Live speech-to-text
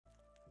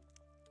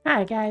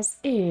Hi guys,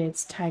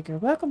 it's Tiger.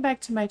 Welcome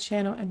back to my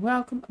channel and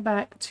welcome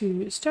back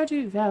to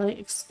Stardew Valley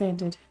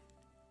Expanded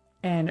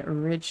and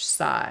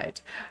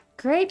Ridgeside.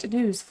 Great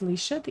news,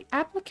 Felicia. The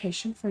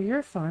application for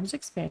your farm's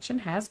expansion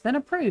has been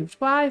approved.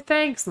 Why,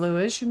 thanks,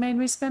 Lewis. You made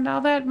me spend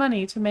all that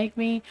money to make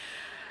me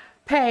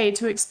pay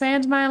to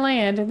expand my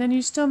land, and then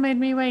you still made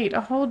me wait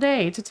a whole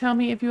day to tell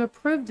me if you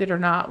approved it or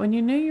not when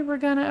you knew you were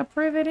gonna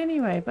approve it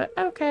anyway. But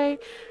okay,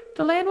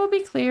 the land will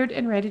be cleared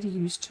and ready to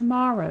use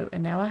tomorrow,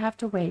 and now I have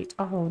to wait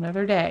a whole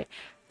nother day.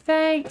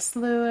 Thanks,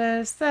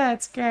 Lewis.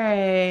 That's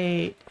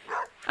great.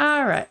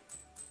 All right.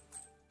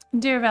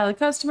 Dear Valley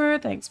customer,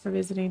 thanks for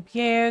visiting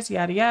Pierre's,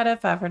 yada yada,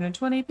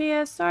 520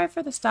 PS. Sorry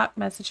for the stock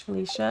message,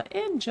 Felicia.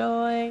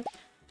 Enjoy.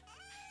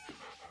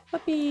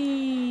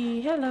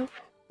 Puppy. Hello.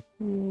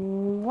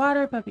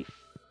 Water puppy.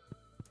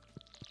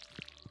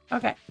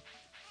 Okay.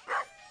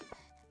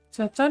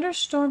 So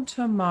thunderstorm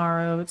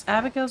tomorrow. It's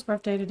Abigail's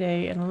birthday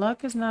today, and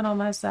luck is not on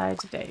my side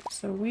today.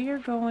 So we are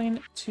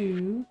going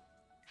to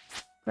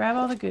grab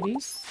all the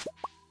goodies.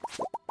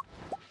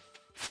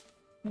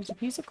 There's a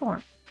piece of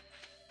corn.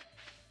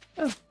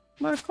 Oh,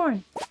 more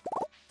corn.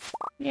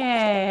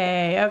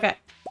 Yay. Okay.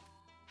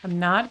 I'm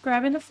not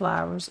grabbing the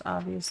flowers,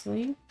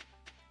 obviously.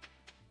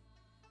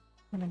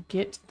 I'm going to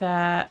get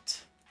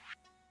that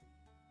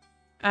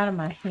out of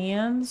my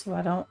hands so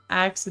I don't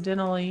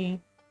accidentally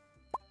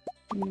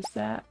use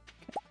that.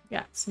 Okay.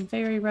 Got some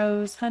fairy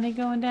rose honey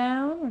going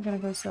down. We're going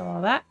to go sell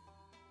all that.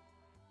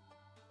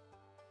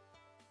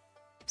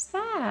 What's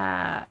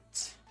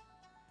that?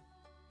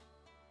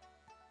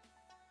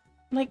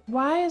 Like,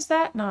 why is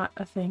that not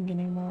a thing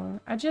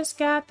anymore? I just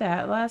got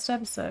that last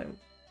episode.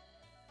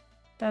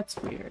 That's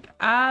weird.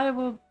 I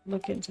will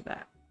look into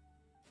that.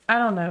 I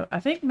don't know. I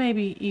think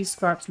maybe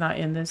Escarp's not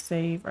in this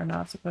save or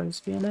not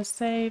supposed to be in this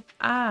save.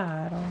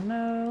 I don't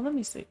know. Let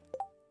me see.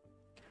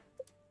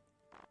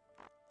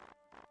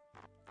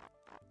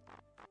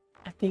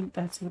 I think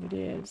that's what it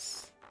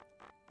is.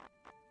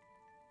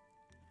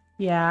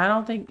 Yeah, I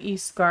don't think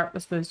Escarp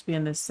was supposed to be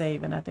in this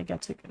save, and I think I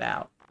took it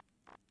out.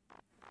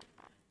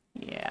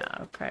 Yeah,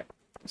 okay.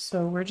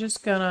 So we're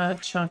just gonna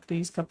chunk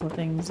these couple of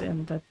things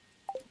in the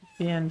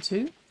bin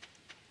too.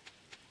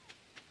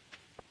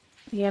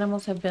 The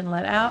animals have been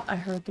let out. I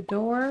heard the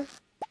door.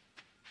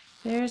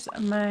 There's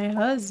my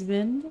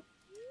husband.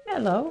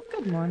 Hello,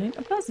 good morning.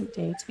 A pleasant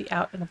day to be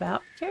out and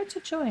about. Care to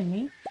join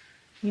me?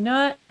 You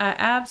know what? I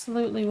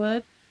absolutely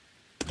would.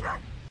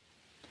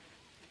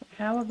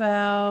 How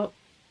about...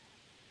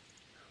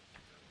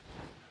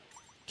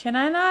 Can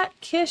I not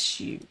kiss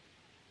you?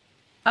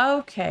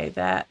 Okay,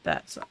 that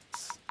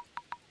sucks.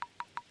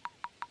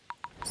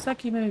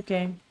 Sucky move,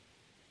 game.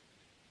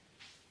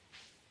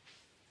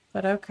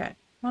 But okay,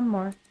 one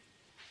more.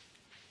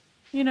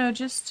 You know,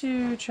 just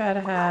to try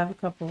to have a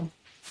couple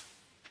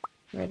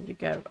ready to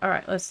go.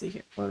 Alright, let's see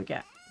here. What do we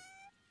got?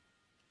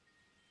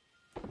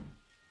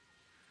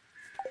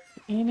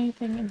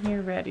 Anything in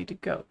here ready to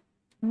go?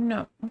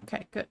 No.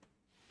 Okay, good.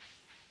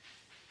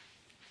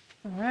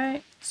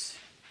 Alright.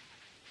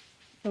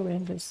 Go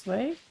in this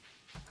way.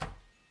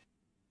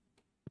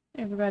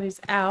 Everybody's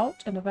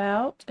out and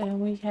about, and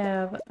we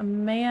have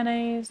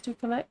mayonnaise to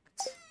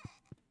collect.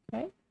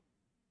 Okay.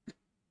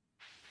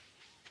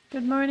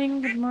 Good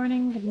morning, good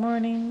morning, good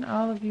morning,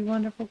 all of you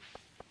wonderful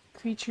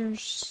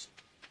creatures.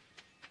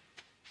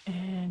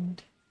 And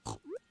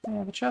I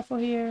have a truffle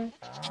here.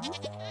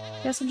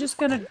 Guess I'm just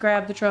gonna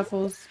grab the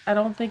truffles. I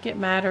don't think it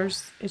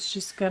matters. It's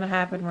just gonna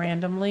happen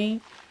randomly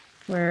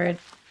where it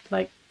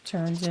like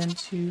turns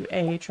into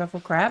a truffle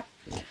crab.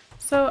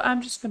 So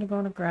I'm just gonna go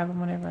and grab them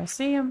whenever I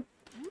see them.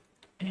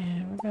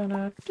 And we're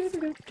gonna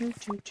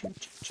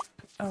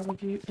all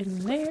of you in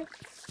there.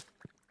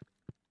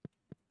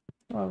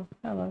 Whoa,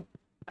 hello.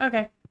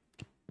 Okay.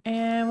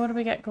 And what do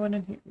we got going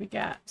in here? We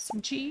got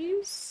some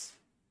cheese.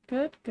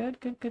 Good, good,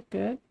 good, good,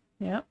 good.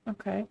 Yeah,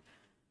 okay.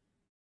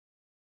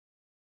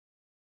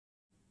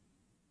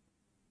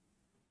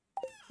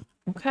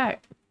 Okay.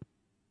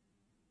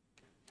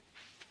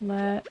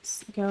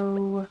 Let's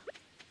go...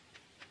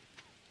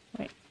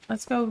 Wait,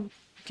 let's go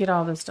get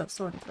all this stuff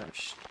sorted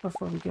first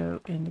before we go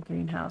in the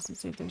greenhouse and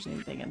see if there's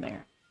anything in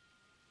there.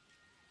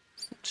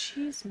 So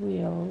cheese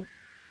wheel.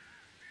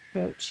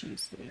 Goat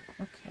cheese wheel.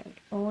 Okay.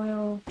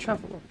 Oil.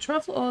 Truffle oil.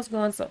 Truffle oil is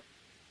going sold.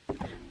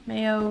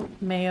 Mayo,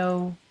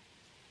 mayo,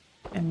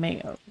 and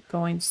mayo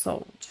going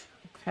sold.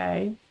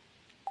 Okay.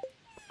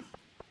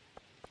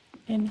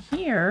 In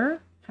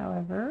here,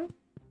 however,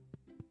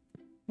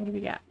 what do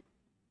we got?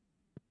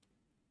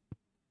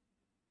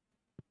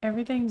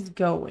 Everything's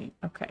going.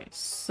 Okay,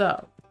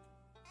 so.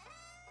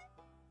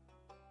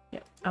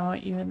 Yep, I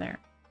want you in there.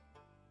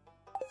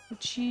 The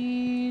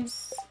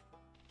cheese.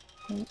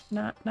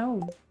 No.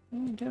 What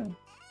are you doing?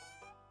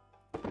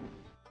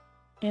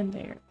 In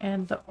there.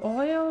 And the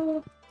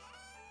oil.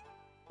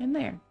 In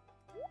there.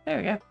 There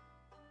we go.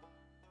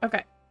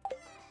 Okay.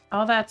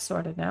 All that's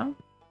sorted now.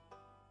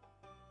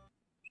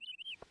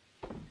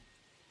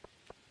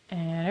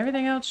 And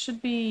everything else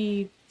should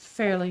be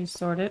fairly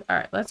sorted.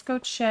 Alright, let's go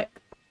check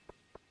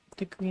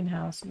the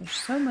greenhouse, and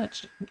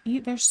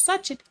there's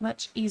such a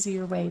much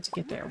easier way to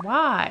get there.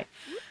 Why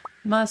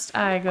must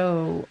I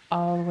go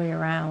all the way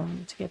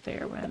around to get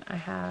there when I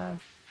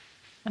have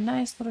a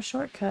nice little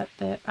shortcut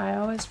that I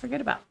always forget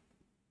about?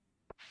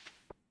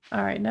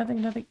 All right,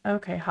 nothing.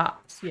 Okay,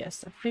 hops.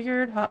 Yes, I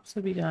figured hops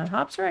would be done.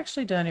 Hops are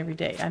actually done every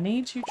day. I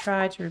need to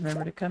try to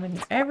remember to come in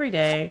here every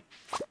day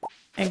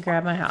and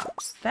grab my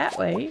hops. That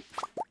way,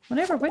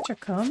 whenever winter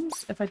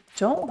comes, if I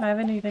don't have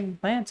anything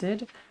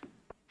planted,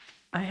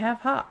 I have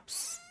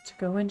hops to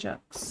go in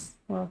jugs.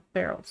 Well,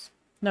 barrels.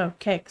 No,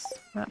 kegs,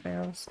 not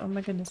barrels. Oh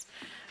my goodness.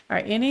 All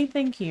right,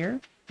 anything here?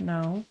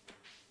 No.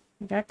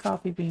 We got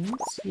coffee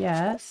beans.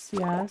 Yes,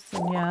 and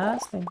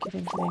yes. Thank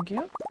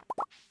you.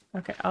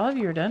 Okay, all of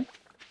you are done.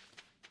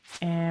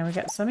 And we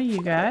got some of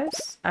you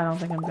guys. I don't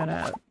think I'm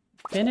gonna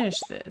finish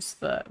this,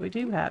 but we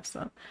do have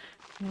some.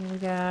 And we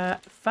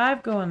got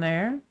 5 going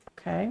there.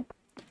 Okay.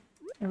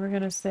 And we're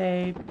gonna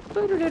say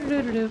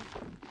boo-doo-doo-doo-doo-doo.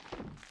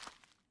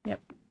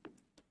 Yep.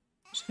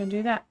 Just gonna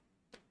do that.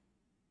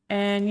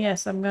 And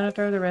yes, I'm gonna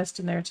throw the rest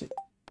in there too.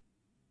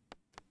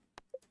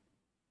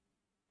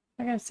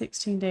 I got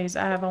 16 days.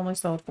 I have only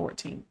sold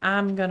 14.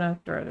 I'm gonna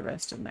throw the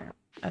rest in there.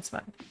 That's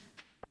fine.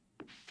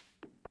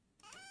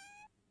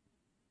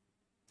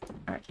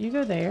 Alright, you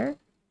go there.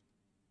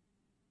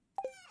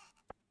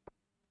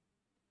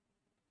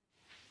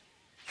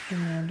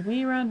 And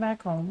we run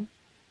back home.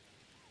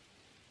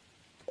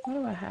 What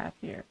do I have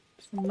here?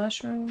 Some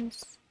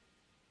mushrooms.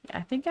 Yeah,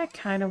 I think I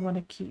kind of want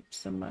to keep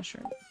some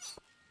mushrooms.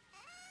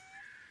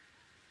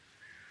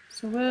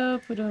 So we'll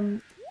put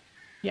them...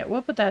 Yeah,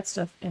 we'll put that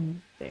stuff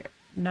in there.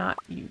 Not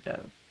you,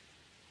 though.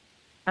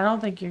 I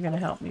don't think you're going to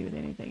help me with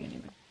anything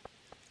anyway.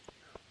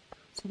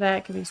 So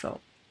that can be sold.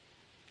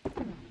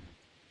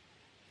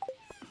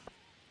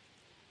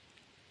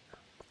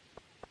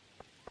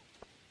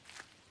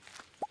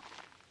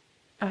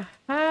 I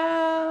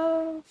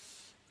have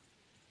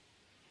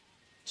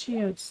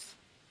geodes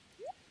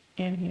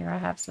in here. I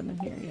have some in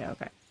here. Yeah,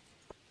 okay.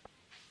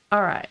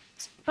 All right.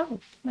 Oh,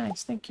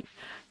 nice. Thank you.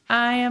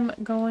 I am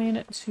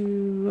going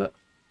to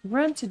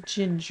run to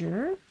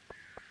Ginger.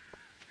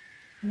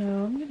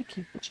 No, I'm going to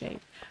keep the jade.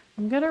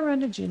 I'm going to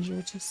run to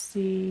Ginger to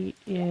see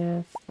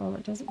if... Well,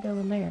 it doesn't go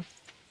in there.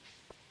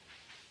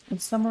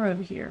 It's somewhere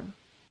over here.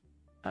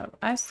 Oh,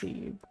 I see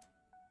you.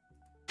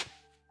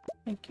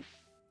 Thank you.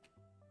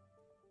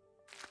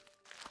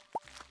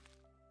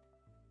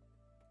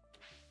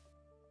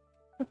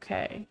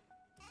 Okay.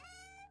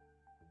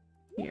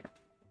 Here.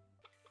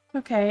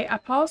 Okay, I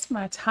paused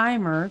my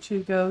timer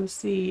to go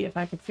see if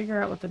I could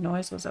figure out what the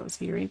noise was I was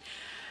hearing.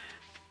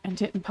 And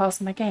didn't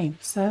pause my game.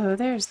 So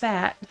there's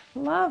that.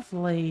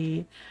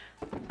 Lovely.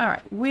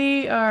 Alright,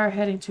 we are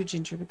heading to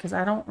Ginger because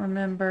I don't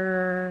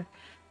remember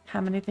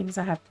how many things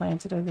I have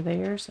planted over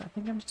there. So I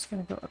think I'm just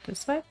going to go up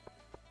this way.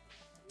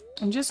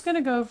 I'm just going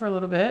to go for a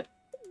little bit.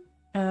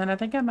 And I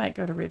think I might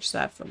go to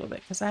Ridgeside for a little bit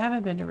because I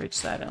haven't been to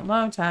Ridgeside in a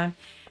long time.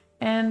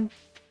 And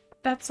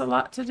that's a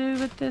lot to do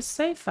with this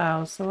save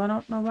file. So I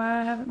don't know why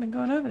I haven't been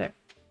going over there.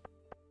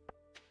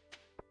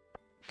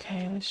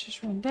 Okay, let's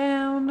just run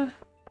down.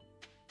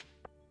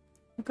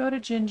 We'll go to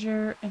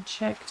Ginger and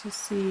check to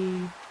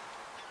see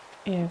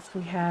if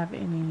we have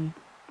any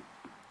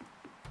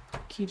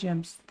key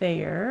gems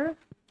there.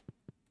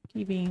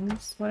 Key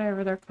beans,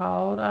 whatever they're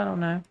called. I don't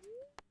know.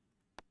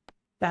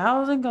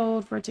 1,000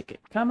 gold for a ticket.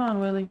 Come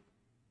on, Willie.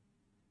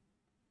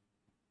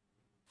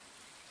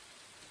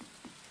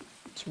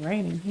 It's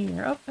raining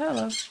here. Oh,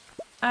 hello.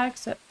 I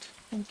accept.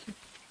 Thank you.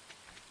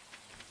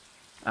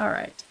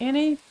 Alright.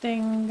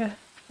 Anything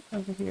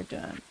over here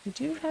done? We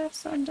do have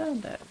some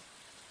done, though.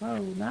 Whoa,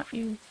 not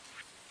you.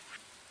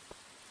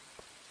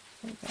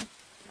 There we go.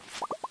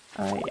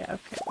 Oh, yeah,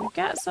 okay. We've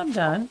got some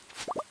done.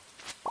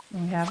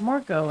 And we have more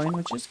going,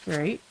 which is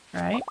great,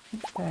 right?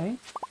 Okay.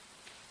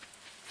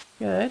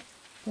 Good.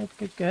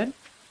 Good.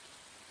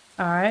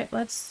 Alright,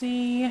 let's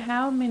see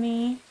how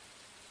many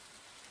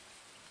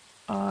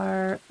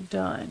are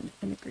done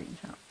in the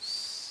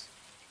greenhouse.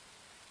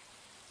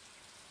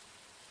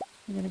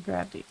 I'm going to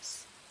grab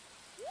these.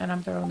 And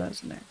I'm throwing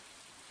those in there.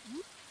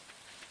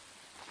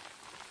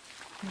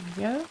 There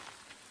we go.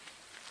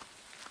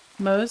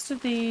 Most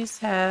of these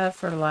have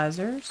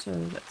fertilizer, so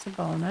that's a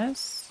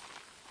bonus.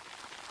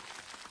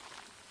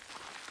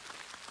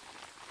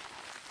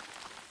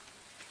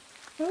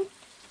 Oh.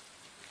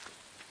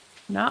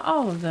 Not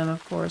all of them,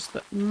 of course,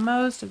 but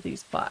most of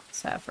these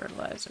plots have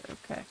fertilizer.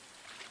 Okay.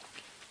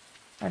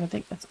 I don't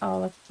think that's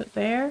all I've put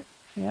there.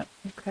 Yep,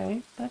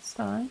 okay, that's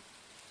fine.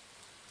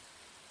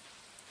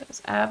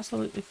 That's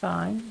absolutely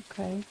fine.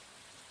 Okay.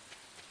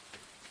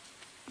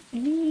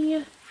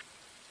 Any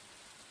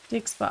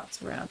dig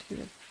spots around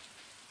here?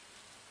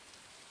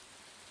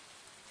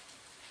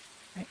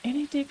 Right,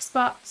 any dig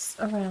spots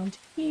around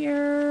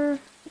here?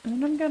 And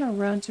then I'm gonna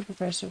run to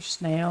Professor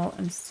Snail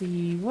and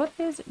see what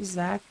is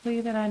exactly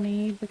that I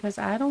need, because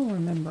I don't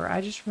remember. I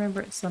just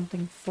remember it's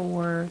something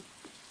for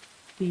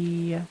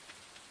the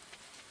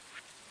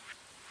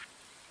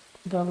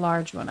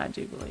large one, I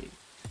do believe.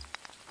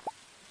 I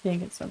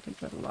think it's something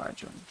for the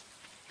large one.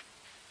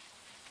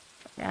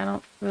 I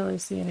don't really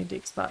see any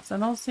dig spots. I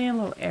don't see any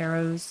little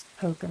arrows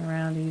poking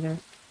around either.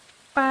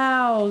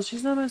 Wow,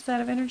 she's almost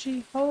out of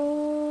energy.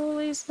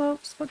 Holy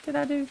smokes, what did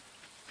I do?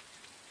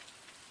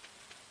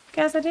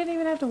 Guys, I didn't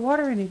even have to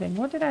water anything.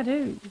 What did I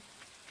do?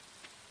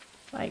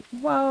 Like,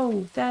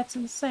 whoa, that's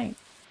insane.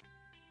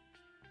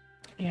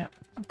 Yeah,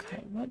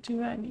 okay, what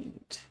do I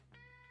need?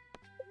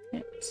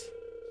 Hint.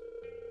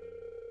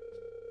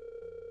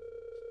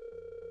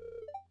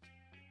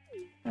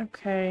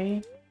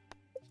 Okay.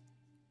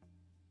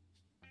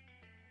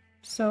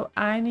 So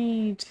I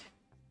need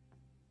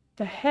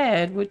the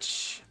head,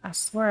 which I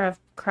swear I've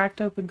cracked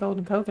open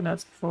golden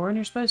coconuts before, and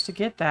you're supposed to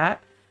get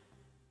that.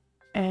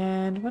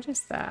 And what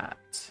is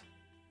that?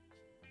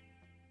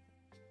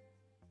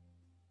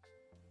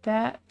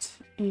 That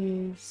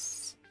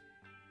is...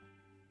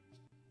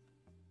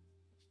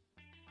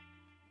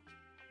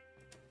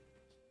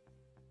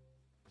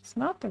 It's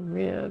not the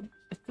rib,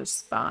 it's the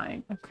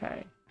spine.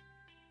 Okay.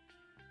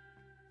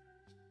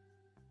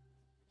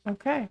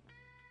 Okay.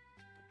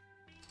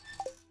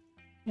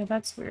 Yeah,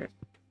 that's weird.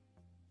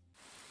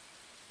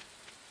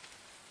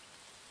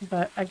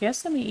 But I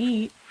guess let me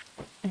eat,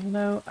 even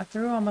though I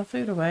threw all my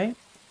food away.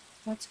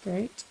 That's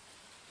great.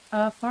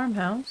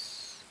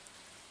 Farmhouse.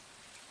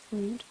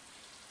 Food.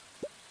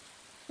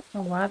 I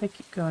don't know why they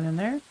keep going in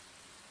there.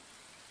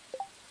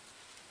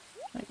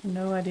 Like,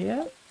 no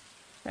idea.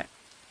 Okay.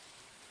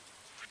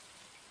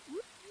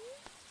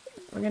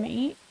 We're gonna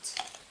eat.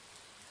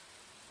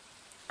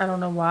 I don't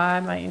know why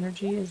my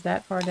energy is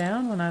that far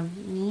down when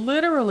I've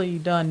literally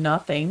done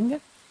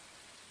nothing.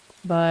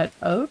 But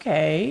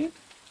okay.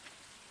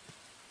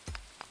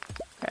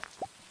 Okay.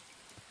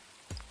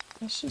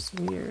 That's just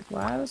weird.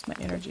 Why was my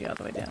energy all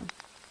the way down?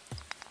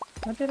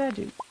 What did I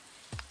do?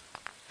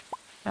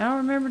 I don't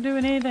remember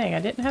doing anything. I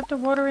didn't have to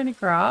water any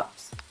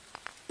crops.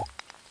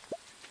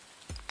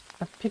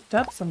 I picked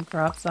up some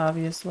crops,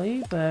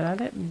 obviously, but I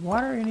didn't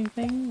water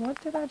anything. What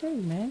did I do,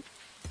 man?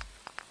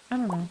 I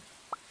don't know.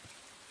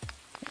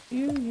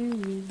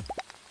 You.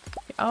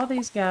 All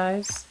these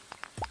guys.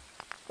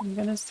 I'm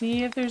gonna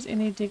see if there's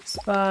any dig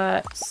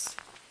spots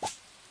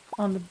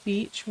on the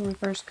beach where we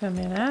first come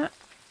in at.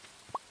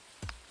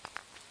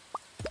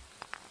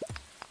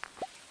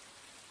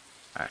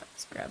 Alright,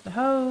 let's grab the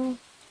hoe.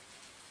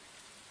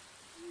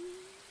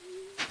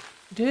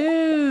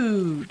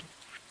 Dude!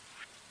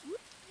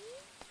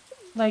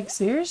 Like,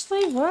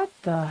 seriously? What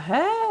the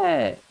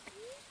heck?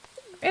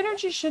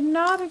 Energy should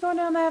not be going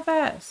down that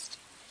fast.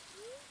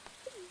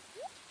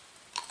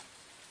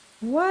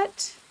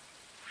 What?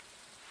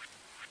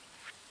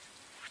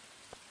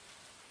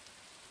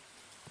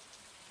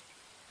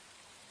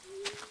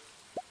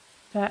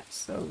 That's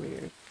so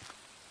weird.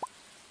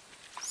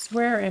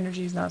 Swear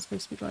energy's not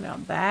supposed to be going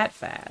down that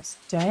fast.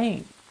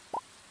 Dang.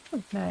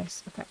 Oh,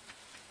 nice. Okay.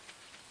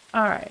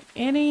 Alright.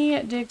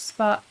 Any dig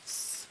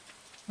spots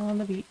on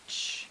the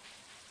beach?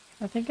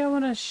 I think I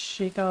want to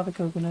shake all the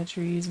coconut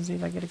trees and see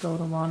if I get a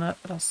golden walnut,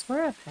 but I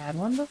swear I've had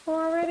one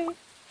before already.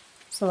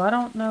 So I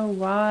don't know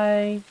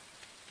why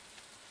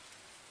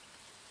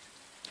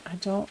I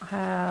don't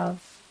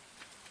have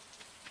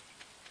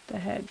the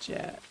head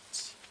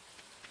yet.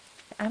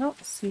 I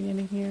don't see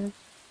any here.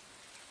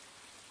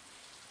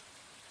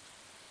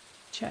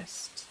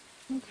 Chest.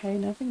 Okay,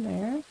 nothing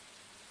there.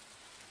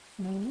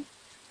 No.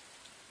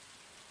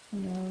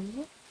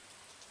 No.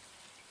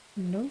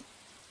 Nope.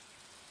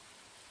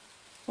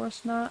 Of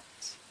course not.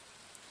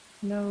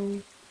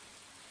 No.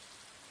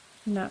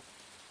 No.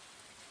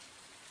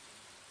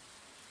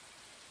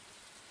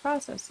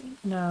 Processing.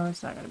 No,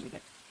 it's not going to be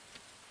there.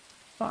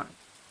 Farm.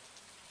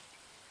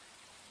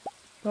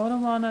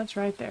 Golden walnuts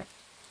right there.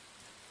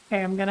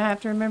 Okay, I'm going to have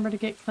to remember to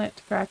get Clint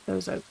to crack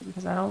those open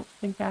because I don't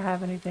think I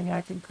have anything I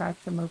can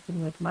crack them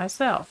open with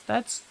myself.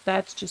 That's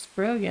just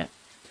brilliant.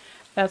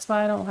 That's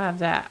why I don't have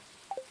that.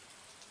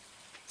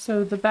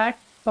 So the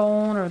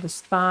backbone or the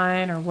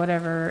spine or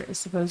whatever is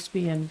supposed to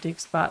be in dig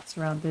spots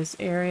around this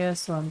area,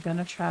 so I'm going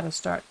to try to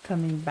start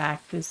coming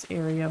back this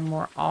area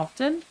more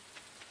often.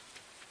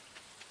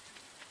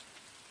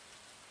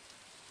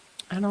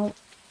 I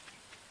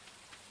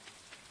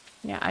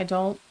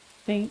don't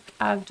think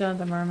I've done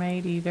the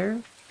mermaid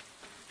either.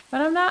 But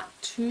I'm not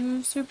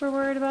too super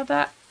worried about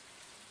that.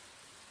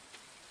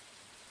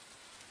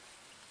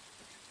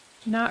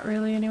 Not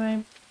really,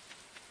 anyway.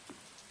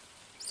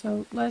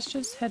 So let's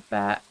just head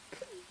back.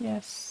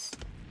 Yes.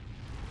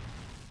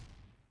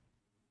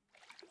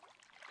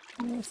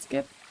 We'll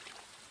skip.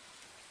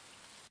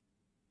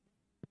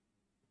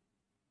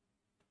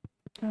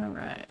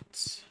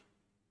 Alright.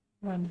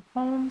 Run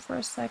home for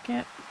a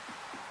second.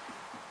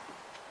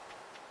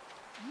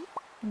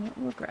 And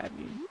we'll grab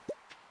you.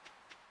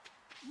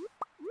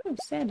 Oh,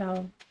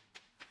 sandal.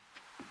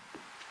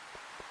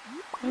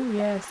 Oh,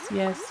 yes,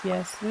 yes,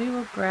 yes. We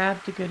will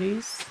grab the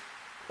goodies.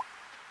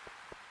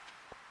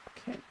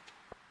 Okay.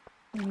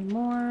 Any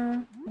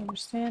more? Another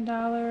sand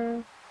dollar.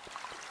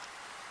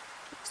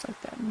 Looks like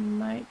that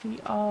might be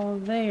all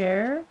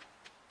there.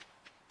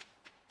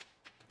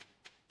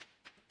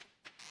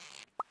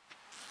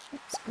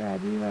 Let's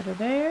grab you out of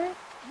there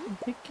and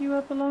pick you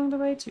up along the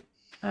way too.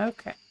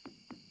 Okay.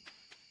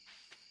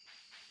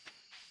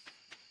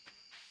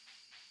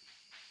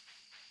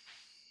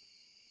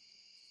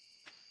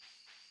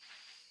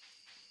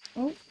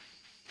 Oh.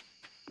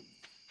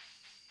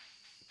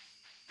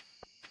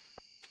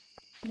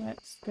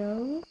 Let's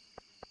go.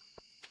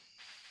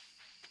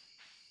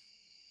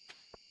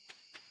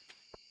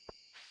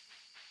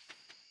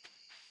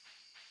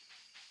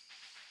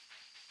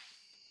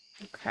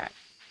 Okay.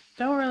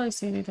 Don't really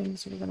see anything,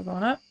 so we're going to go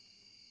on up.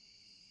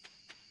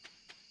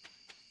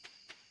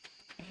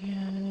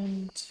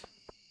 And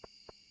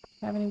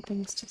have any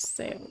things to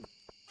sell.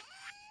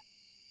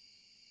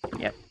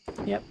 Yep.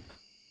 Yep.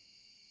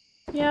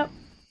 Yep.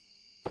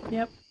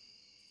 Yep.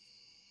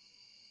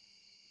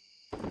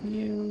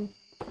 You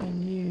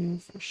and you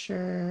for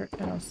sure.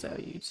 And I'll sell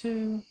you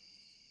too.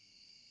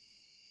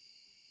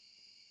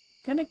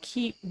 Gonna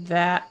keep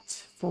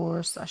that for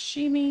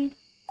sashimi.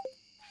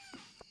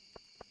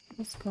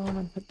 Let's go on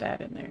and put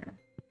that in there.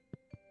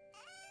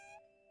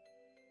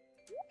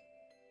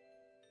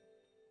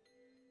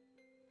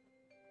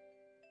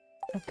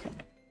 Okay.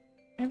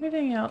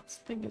 Everything else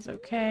I think is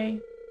okay.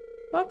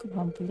 Welcome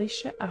home,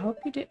 Felicia. I hope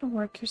you didn't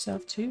work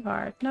yourself too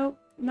hard. Nope,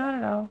 not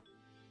at all.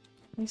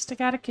 At least I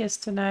got a kiss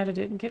tonight. I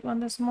didn't get one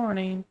this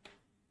morning.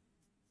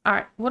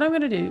 Alright, what I'm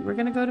going to do, we're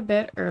going to go to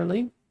bed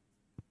early.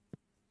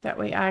 That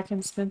way I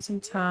can spend some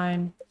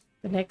time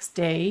the next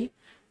day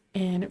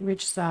in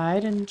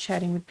Ridgeside and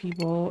chatting with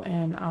people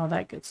and all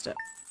that good stuff.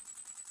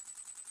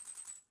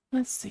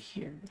 Let's see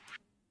here.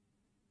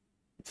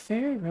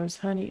 Fairy rose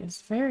honey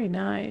is very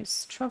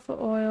nice. Truffle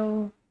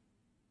oil.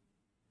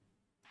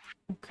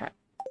 Okay.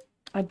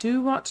 I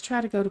do want to try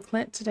to go to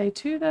Clint today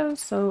too, though,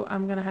 so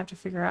I'm going to have to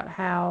figure out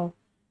how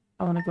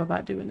I want to go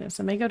about doing this.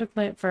 I may go to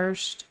Clint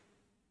first,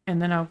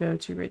 and then I'll go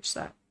to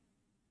Ridgeside.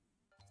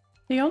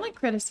 The only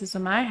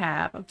criticism I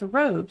have of the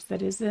robes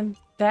that is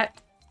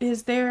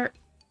they're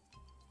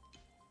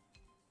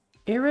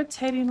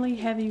irritatingly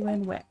heavy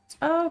when wet.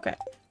 Oh, okay.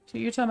 So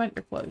you're talking about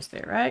your clothes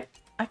there, right?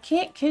 I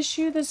can't kiss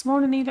you this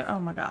morning either. Oh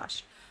my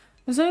gosh.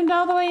 I zoomed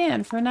all the way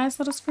in for a nice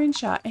little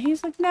screenshot. And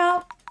he's like,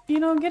 no, you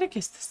don't get a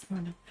kiss this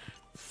morning.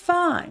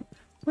 Fine.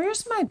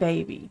 Where's my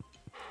baby?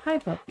 Hi,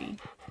 puppy.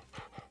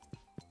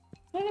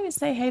 I didn't even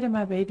say hey to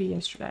my baby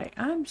yesterday.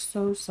 I'm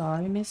so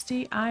sorry,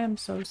 Misty. I am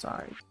so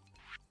sorry.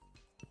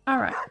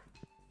 Alright.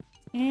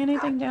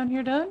 Anything down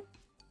here done?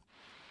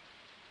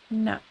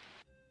 No.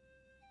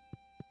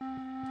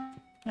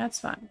 That's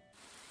fine.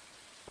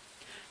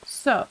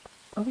 So,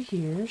 over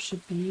here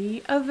should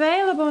be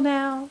available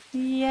now.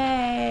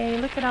 Yay!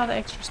 Look at all the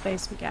extra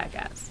space we got,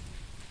 guys.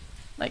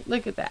 Like,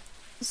 look at that.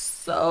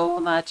 So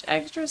much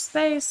extra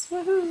space.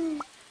 Woohoo!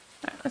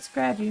 Alright, let's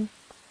grab you.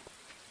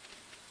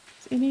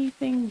 Is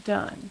anything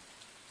done?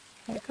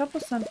 Okay, a couple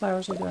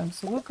sunflowers are done,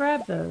 so we'll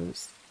grab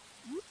those.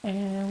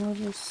 And we'll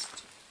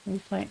just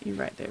replant you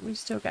right there. We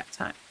still got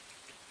time.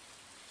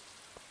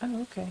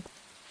 Oh, okay.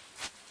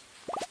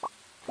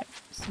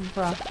 Some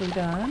broccoli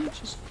done,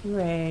 which is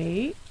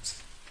great.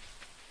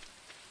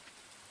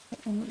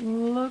 And it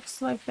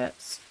looks like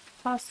that's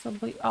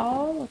possibly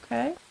all.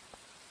 Okay.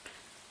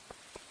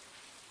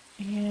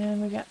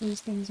 And we got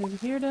these things over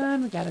here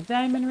done. We got a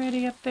diamond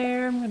ready up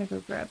there. I'm going to go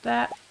grab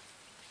that.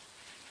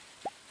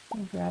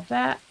 And grab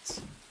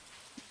that.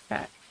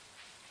 Okay.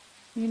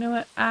 You know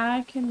what?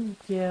 I can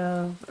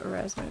give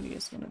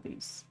Erasmus one of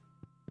these.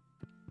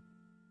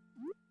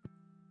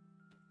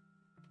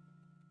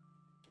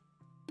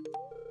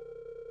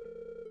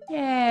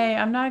 Yay!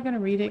 I'm not going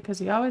to read it because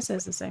he always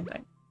says the same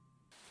thing.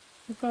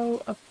 We'll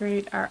go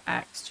upgrade our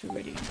axe to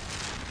iridium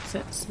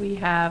since we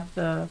have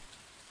the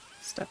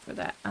stuff for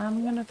that.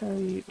 I'm going to throw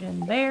you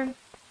in there.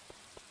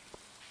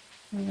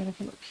 I'm going to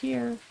come up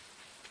here.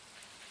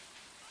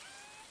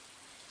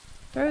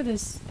 Throw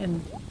this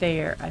in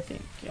there, I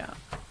think. Yeah.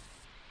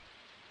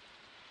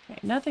 Okay,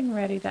 nothing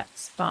ready.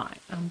 That's fine.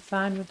 I'm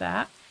fine with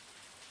that.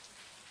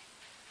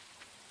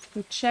 Let's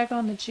go check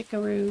on the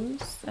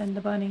chickaroos and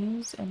the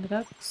bunnies and the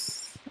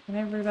ducks and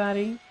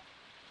everybody.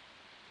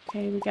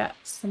 Okay, we got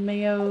some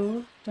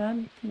mayo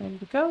done. Ready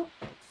to go.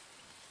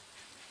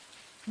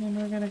 And then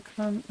we're going to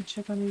come and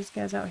check on these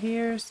guys out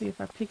here. See if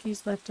our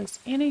pickies left us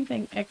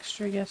anything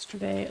extra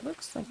yesterday. It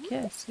looks like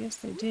yes. Yes,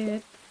 they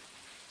did.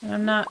 And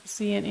I'm not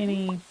seeing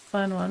any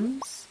fun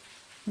ones.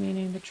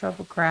 Meaning the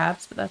truffle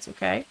crabs, but that's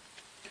okay.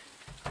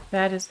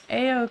 That is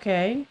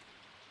a-okay.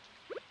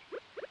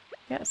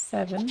 Got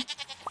 7.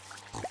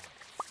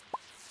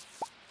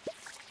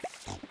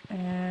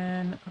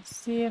 And let's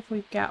see if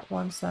we've got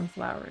one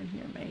sunflower in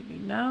here, maybe.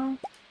 No?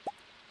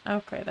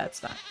 Okay, that's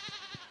fine.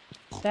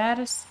 That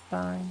is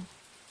fine.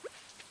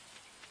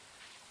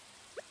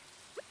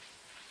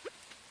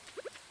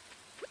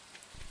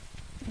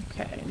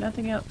 Okay,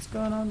 nothing else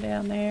going on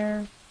down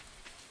there.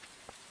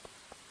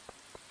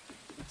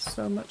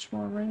 So much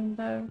more room,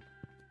 though.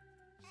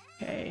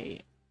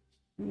 Okay.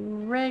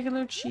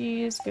 Regular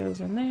cheese goes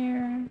in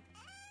there.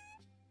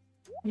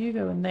 You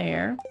go in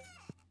there.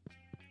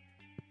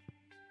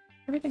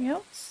 Everything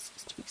else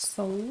is to be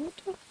sold.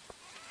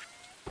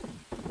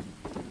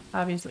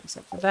 Obviously,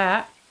 except for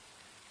that.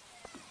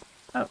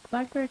 Oh,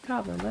 blackberry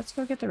cobbler. Let's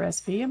go get the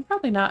recipe. I'm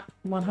probably not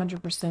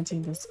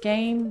 100%ing this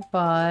game,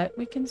 but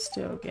we can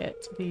still get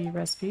the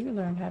recipe. We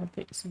learned how to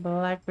fix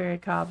blackberry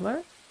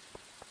cobbler.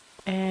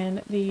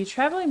 And the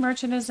traveling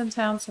merchant is in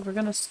town, so we're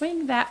going to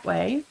swing that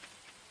way.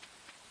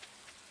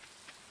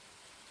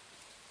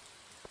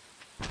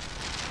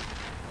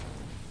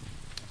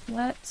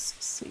 Let's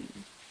see.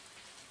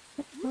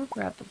 We'll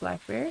grab the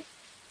blackberry.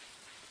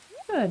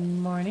 Good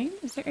morning.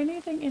 Is there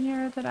anything in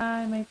here that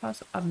I may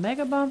possibly... A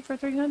mega bomb for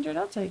 300?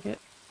 I'll take it.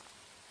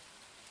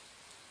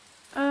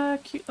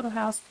 Cute little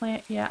house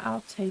plant. Yeah,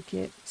 I'll take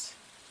it.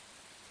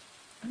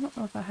 I don't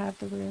know if I have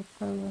the rare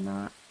pro or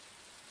not.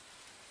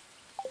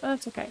 But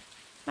that's okay.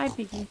 Hi,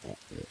 Piggy.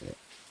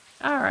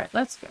 Alright,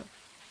 let's go.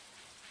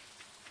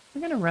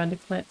 We're going to run to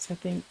Clint's, I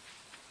think.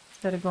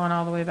 Instead of going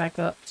all the way back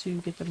up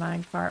to get the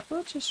minecart.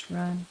 We'll just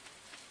run.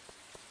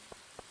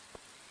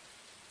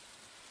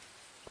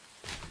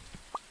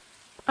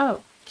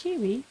 Oh,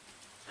 Kiwi.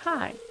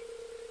 Hi.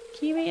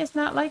 Kiwi is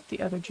not like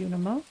the other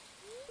Junimo.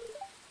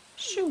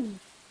 Shoo.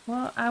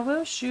 Well, I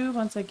will shoo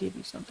once I give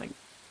you something.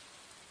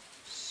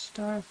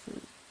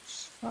 Starfruit.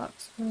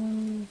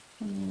 Foxmoon.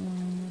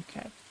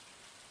 Okay.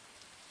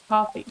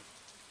 Coffee.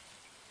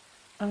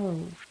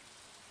 Oh.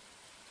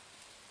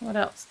 What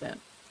else then?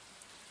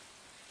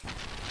 Do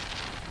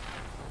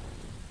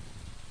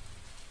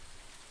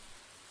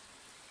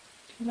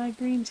you like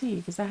green tea?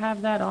 Because I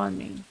have that on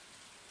me.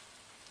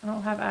 I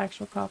don't have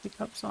actual coffee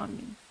cups on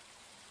me.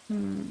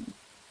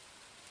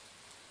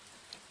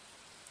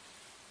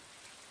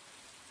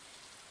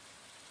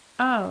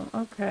 Oh,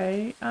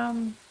 okay.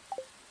 That's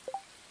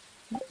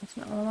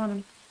not what I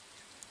wanted.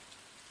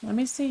 Let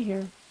me see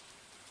here.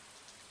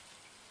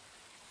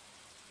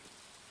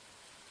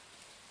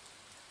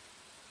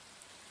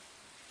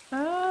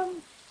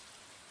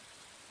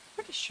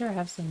 Pretty sure I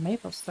have some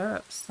maple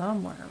syrup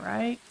somewhere,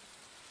 right?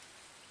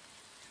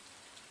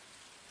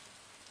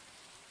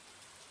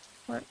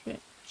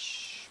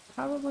 Workbench.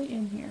 Probably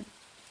in here.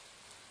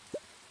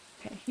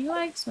 Okay, he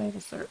likes maple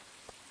syrup.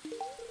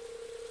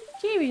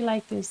 Kiwi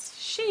like this.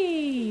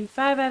 She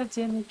 5 out of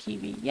 10 with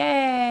Kiwi.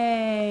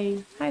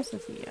 Yay! Hi,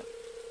 Sophia.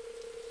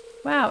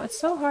 Wow, it's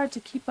so hard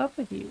to keep up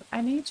with you.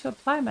 I need to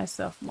apply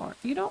myself more.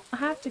 You don't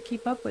have to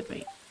keep up with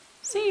me.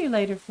 See you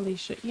later,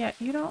 Felicia. Yeah,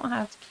 you don't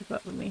have to keep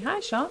up with me.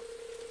 Hi, Sean.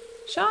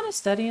 Sean is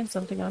studying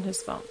something on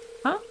his phone.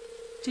 Huh?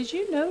 Did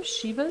you know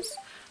Shibas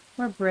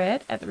were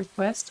bred at the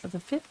request of the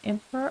 5th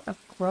Emperor of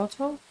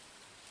Grotto?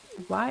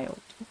 Wild.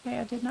 Okay,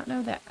 I did not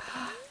know that.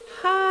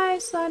 Hi,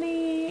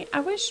 Sonny. I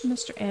wish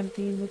Mr.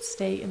 Amthine would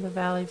stay in the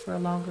valley for a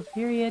longer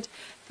period.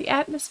 The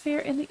atmosphere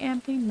in the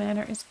Amthine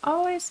Manor is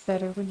always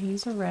better when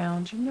he's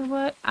around. You know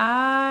what?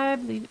 I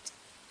believe it.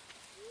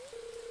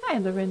 Hi,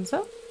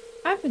 Lorenzo.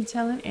 I've been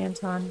telling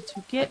Anton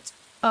to get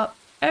up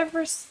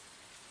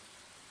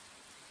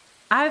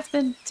I've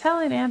been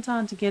telling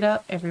Anton to get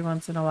up every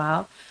once in a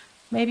while.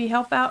 Maybe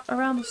help out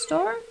around the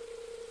store?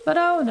 But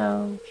oh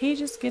no, he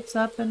just gets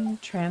up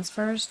and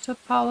transfers to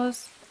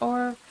Paula's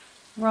or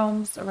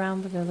roams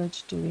around the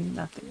village doing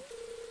nothing.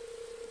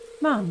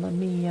 Mamma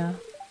mia,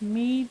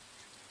 me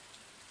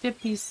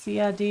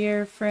Dipicia,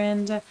 dear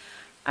friend.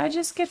 I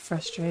just get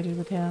frustrated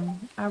with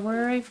him. I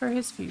worry for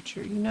his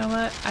future. You know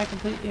what? I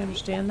completely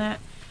understand that.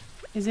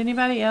 Is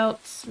anybody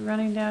else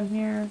running down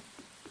here?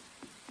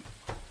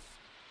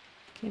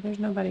 Okay, there's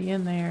nobody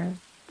in there.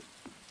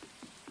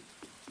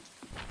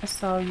 I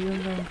saw you.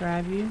 I'm going to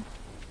grab you.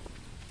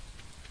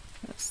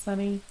 That's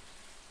Sunny.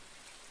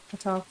 I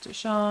talked to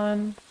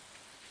Sean.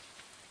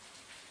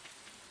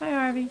 Hi,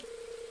 Harvey.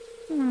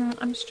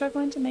 I'm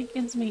struggling to make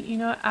ends meet. You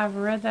know what? I've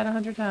read that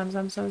 100 times.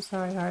 I'm so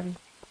sorry, Harvey.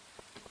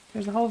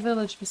 There's a whole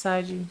village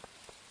beside you.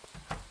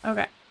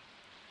 Okay.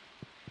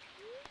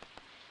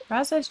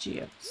 Process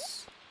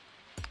geodes.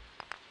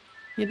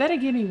 You better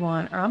give me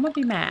one or I'm going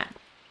to be mad.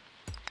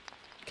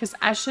 Because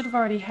I should have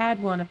already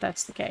had one if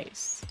that's the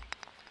case.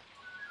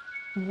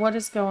 What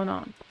is going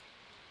on?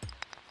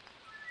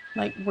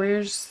 Like,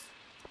 where's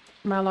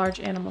my large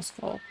animal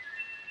skull?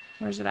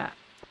 Where's it at?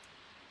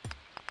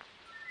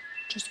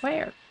 Just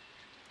where?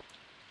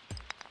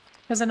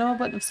 Because I know I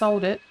wouldn't have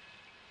sold it.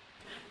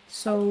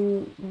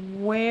 So,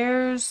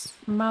 where's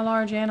my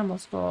large animal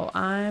skull?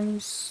 I'm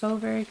so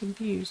very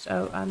confused.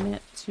 Oh, I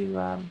meant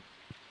to,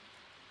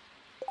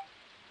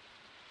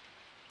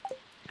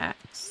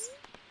 axe.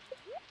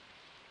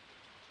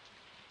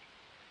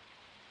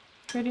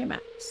 Tritium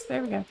axe.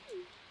 There we go.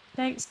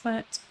 Thanks,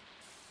 Clint.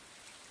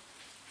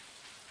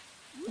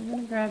 I'm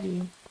gonna grab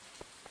you.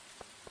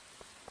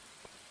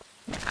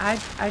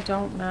 I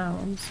don't know.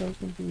 I'm so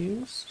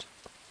confused.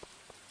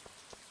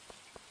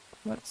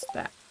 What's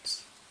that?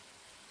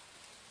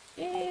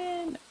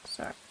 And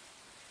sorry.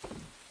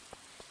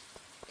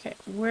 Okay,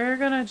 we're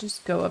gonna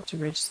just go up to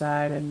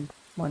Ridgeside and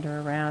wander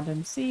around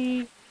and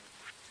see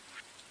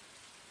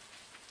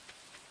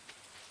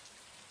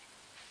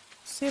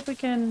if we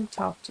can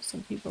talk to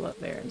some people up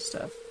there and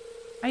stuff.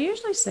 I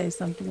usually say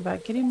something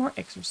about getting more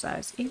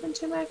exercise, even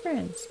to my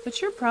friends,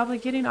 but you're probably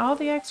getting all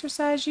the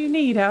exercise you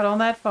need out on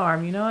that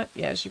farm. You know what?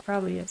 Yeah, she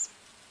probably is.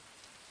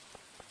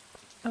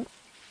 Oh,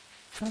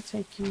 I'll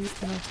take you,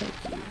 and I'll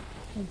take you.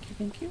 Thank you,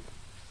 thank you.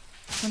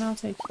 And I'll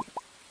take you.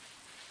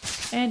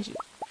 And you.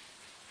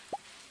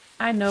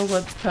 I know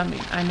what's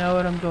coming. I know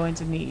what I'm going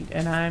to need.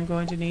 And I'm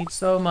going to need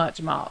so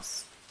much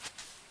moss.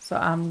 So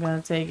I'm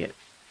going to take it.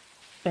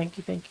 Thank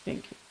you, thank you,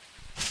 thank you.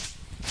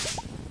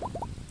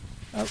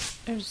 Oh,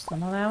 there's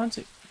some allowance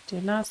too.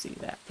 Did not see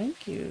that.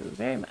 Thank you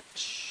very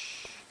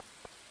much.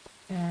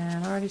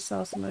 And I already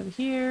saw some over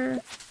here.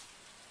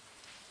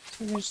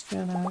 So we're just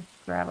going to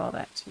grab all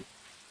that too.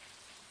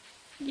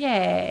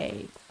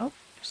 Yay! Oh,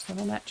 there's some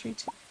on that tree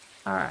too.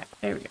 Alright,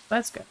 there we go.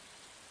 Let's go.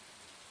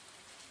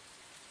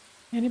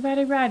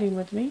 Anybody riding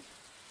with me?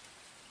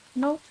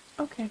 Nope.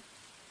 Okay.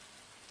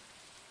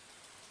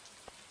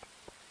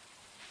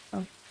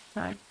 Oh,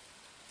 hi.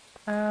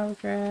 I'll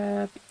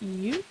grab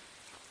you.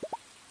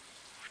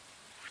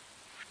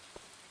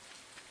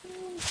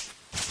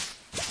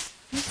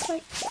 Let's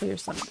like clear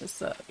some of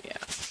this up, yeah.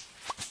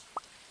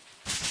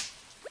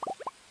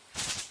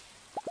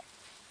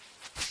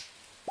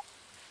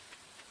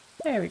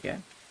 There we go.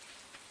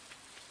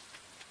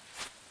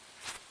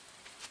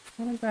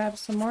 I'm gonna grab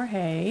some more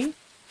hay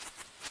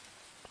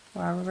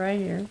while we're right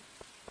here.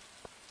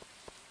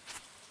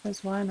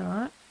 Because why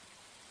not?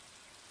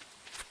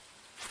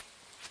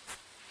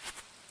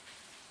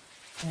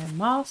 And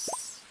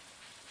moss.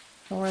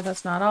 Don't worry,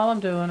 that's not all I'm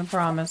doing, I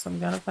promise. I'm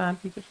gonna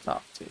find people to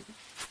talk to.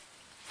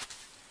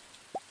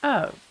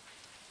 Oh.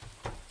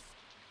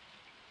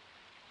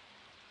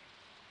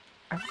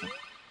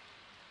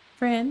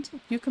 Friend,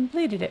 you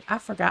completed it. I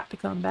forgot to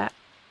come back.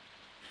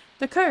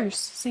 The curse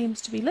seems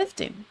to be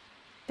lifting.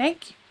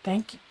 Thank you,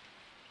 thank you.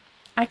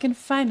 I can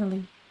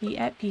finally be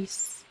at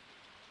peace.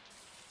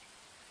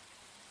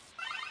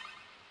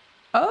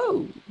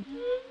 Oh.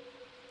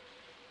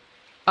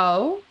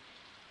 Oh.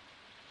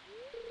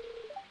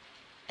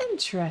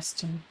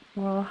 Interesting.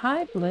 Well,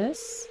 hi,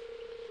 Bliss.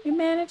 You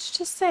managed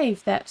to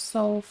save that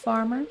soul,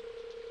 farmer.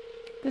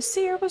 The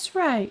seer was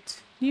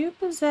right. You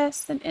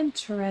possess an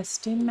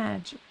interesting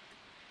magic.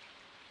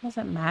 Was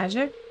it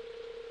magic?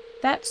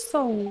 That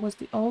soul was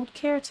the old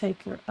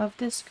caretaker of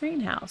this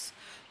greenhouse.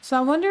 So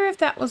I wonder if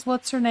that was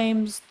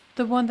what's-her-name's,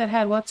 the one that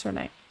had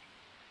what's-her-name?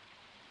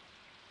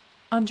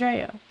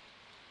 Andrea.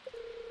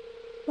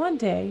 One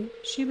day,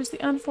 she was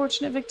the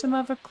unfortunate victim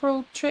of a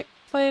cruel trick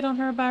played on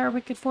her by her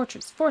wicked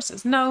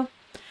forces. No,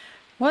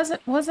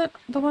 wasn't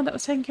the one that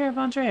was taking care of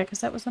Andrea, because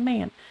that was a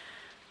man.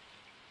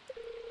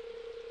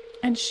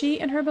 And she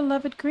and her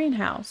beloved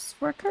greenhouse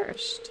were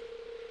cursed.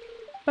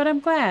 But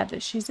I'm glad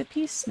that she's at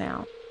peace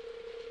now.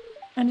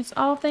 And it's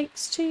all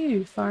thanks to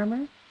you,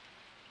 farmer.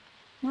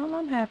 Well,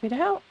 I'm happy to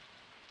help.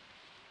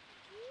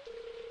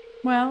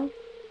 Well,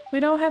 we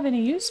don't have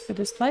any use for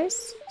this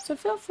place, so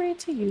feel free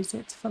to use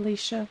it,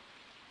 Felicia.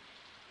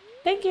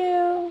 Thank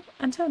you.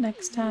 Until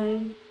next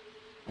time.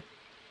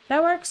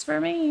 That works for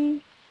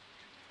me.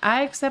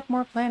 I accept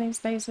more planting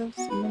spaces,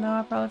 even though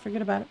I'll probably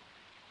forget about it.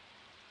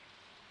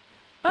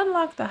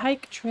 Unlock the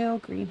hike trail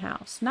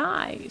greenhouse.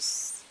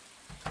 Nice.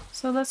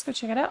 So let's go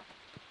check it out.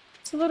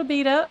 It's a little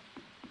beat up,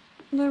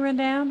 a little run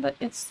down, but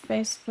it's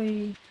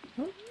basically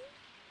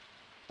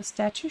a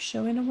statue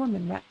showing a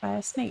woman wrapped by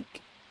a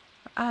snake.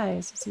 Her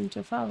eyes seem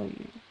to follow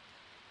you.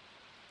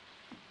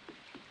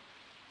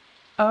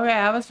 Okay,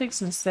 I was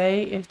fixing to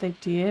say if they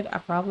did, I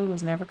probably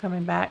was never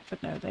coming back,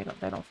 but no, they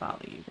don't follow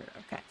you here.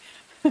 Okay.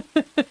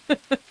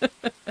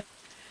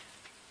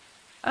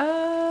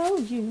 Oh,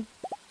 you.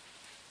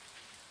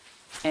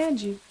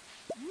 And you.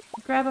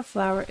 Grab a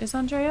flower. Is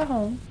Andrea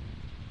home?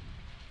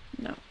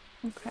 No.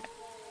 Okay.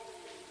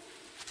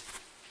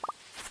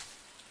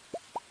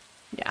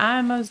 Yeah,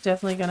 I'm most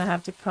definitely gonna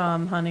have to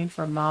come hunting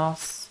for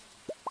moss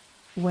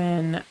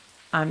when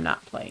I'm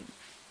not playing.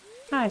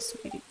 Hi,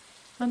 sweetie.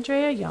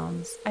 Andrea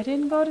yawns. I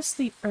didn't go to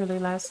sleep early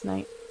last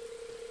night.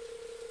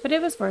 But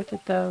it was worth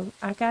it, though.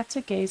 I got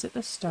to gaze at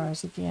the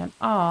stars again.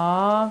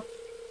 Aww.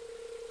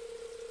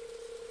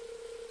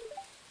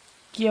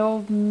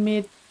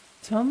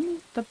 Gilmidtum,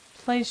 the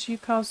place you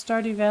call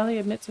Stardew Valley,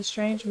 emits a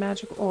strange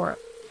magical aura.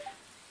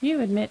 You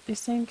emit the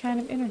same kind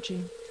of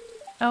energy.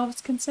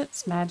 Elves can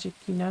sense magic,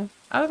 you know.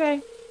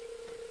 Okay.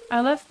 I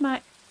left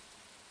my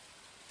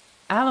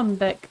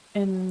alembic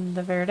in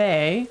the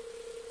Verde.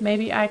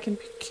 Maybe I can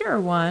procure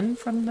one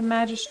from the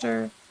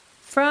Magister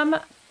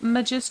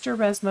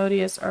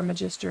Resmodius or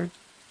Magister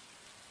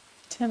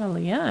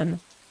Tenalian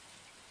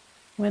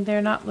when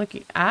they're not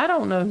looking. I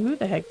don't know who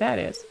the heck that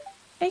is.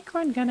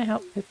 Acorn gonna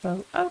help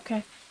Pippo.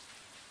 Okay.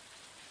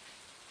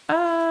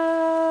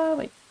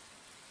 Wait.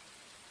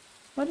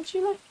 What did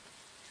you like?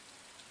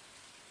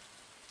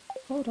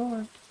 Gold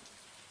ore.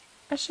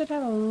 I should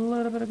have a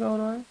little bit of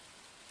gold ore.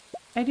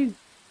 I do.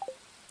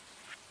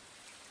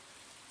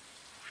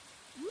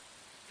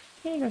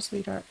 Here you go,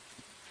 sweetheart.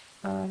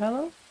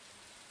 Hello?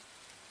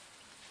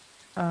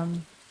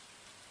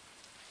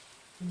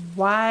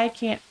 Why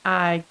can't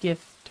I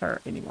gift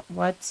her anymore?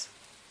 What?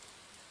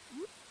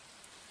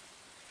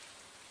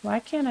 Why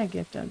can't I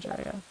gift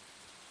Andrea?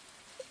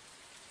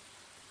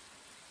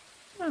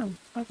 Oh,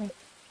 okay.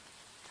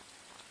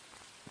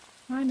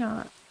 Why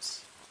not?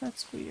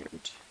 That's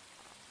weird.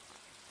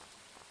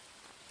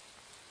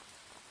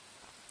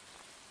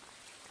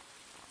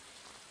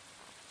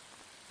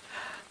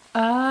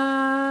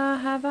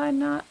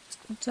 not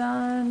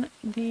done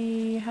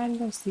the hide and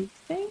go seek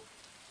thing?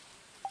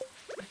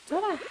 I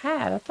thought I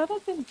had. I thought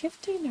I'd been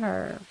gifting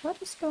her.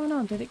 What is going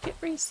on? Did it get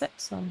reset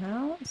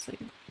somehow? Let's see.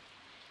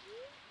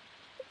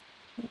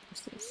 What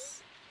is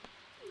this?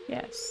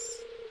 Yes.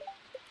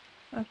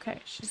 Okay,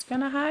 she's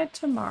gonna hide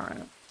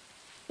tomorrow.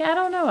 Yeah, I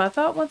don't know. I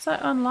thought once I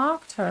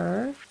unlocked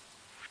her,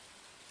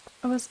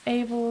 I was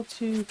able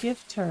to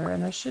gift her,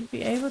 and I should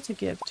be able to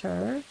gift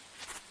her.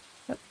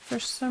 But for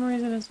some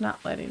reason, it's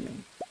not letting me.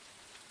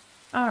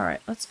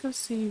 Alright, let's go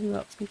see who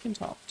else we can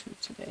talk to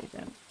today,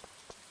 then.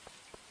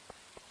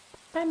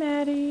 Hi,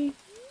 Maddie.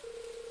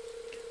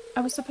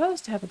 I was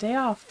supposed to have a day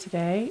off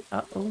today.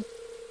 Uh-oh.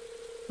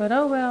 But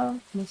oh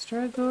well,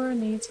 Mr. Agur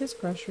needs his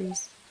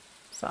groceries.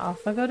 So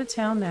off I go to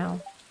town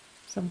now.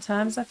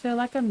 Sometimes I feel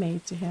like a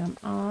maid to him.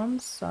 Oh, I'm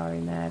sorry,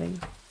 Maddie.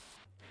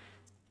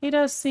 He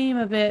does seem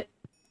a bit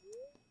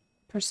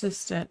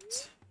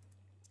persistent.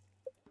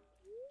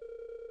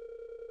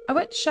 I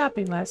went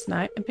shopping last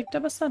night and picked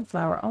up a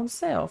sunflower on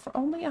sale for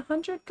only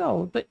 100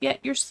 gold, but yet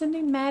you're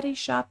sending Maddie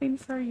shopping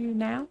for you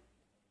now?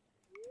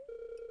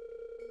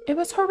 It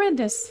was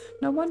horrendous.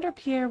 No wonder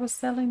Pierre was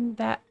selling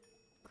that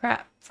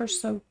crap for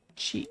so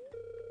cheap.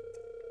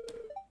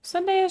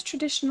 Sunday is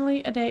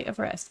traditionally a day of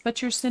rest,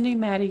 but you're sending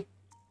Maddie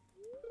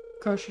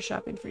grocery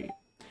shopping for you.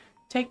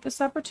 Take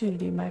this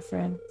opportunity, my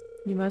friend.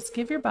 You must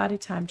give your body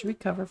time to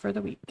recover for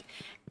the week.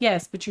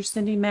 Yes, but you're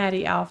sending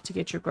Maddie off to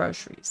get your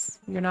groceries.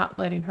 You're not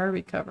letting her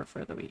recover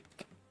for the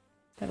week.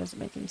 That doesn't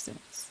make any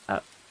sense.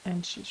 Oh,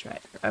 and she's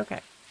right.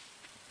 Okay.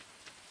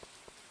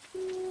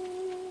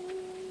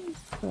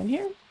 Let's go in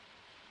here.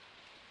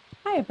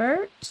 Hi,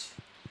 Bert.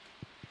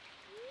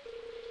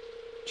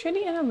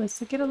 Trini and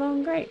Alyssa get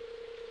along great.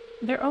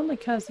 They're only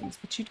cousins,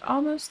 but you'd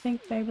almost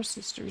think they were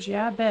sisters.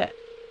 Yeah, I bet.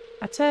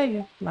 I tell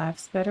you,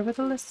 life's better with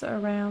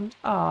Alyssa around.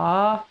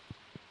 Aww.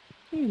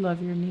 You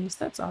love your niece.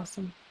 That's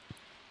awesome.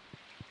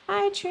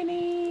 Hi,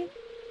 Trini.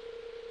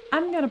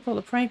 I'm going to pull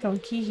a prank on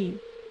Kihi,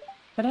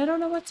 but I don't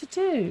know what to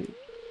do.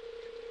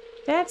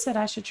 Dad said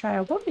I should try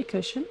a whoopee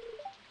cushion.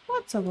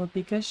 What's a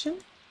whoopee cushion?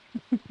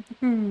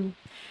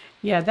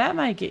 Yeah, that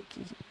might get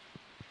Kihi.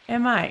 It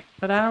might,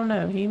 but I don't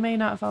know. He may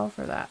not fall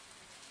for that.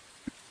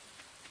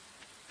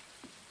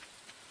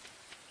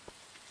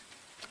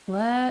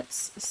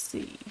 Let's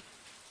see.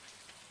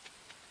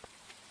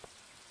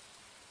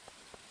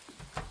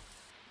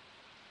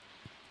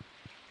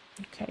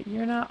 Okay,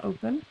 you're not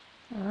open.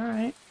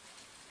 Alright.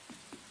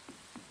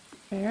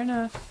 Fair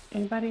enough.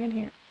 Anybody in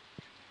here?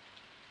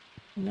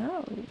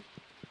 No.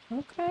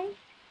 Okay.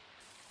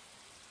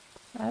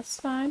 That's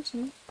fine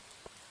too.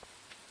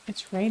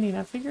 It's raining.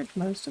 I figured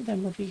most of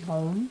them would be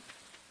home.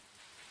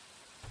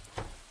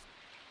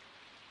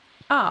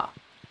 Ah.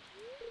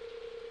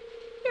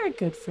 You're a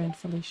good friend,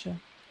 Felicia.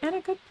 And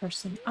a good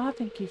person. Ah,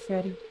 thank you,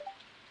 Freddie.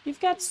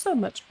 You've got so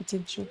much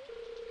potential.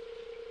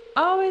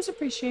 Always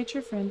appreciate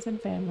your friends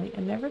and family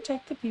and never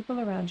take the people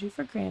around you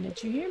for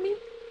granted. You hear me?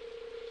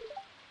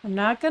 I'm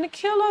not going to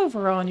kill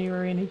over on you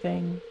or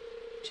anything.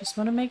 Just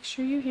want to make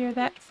sure you hear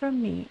that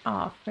from me.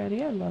 Aw,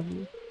 Freddie, I love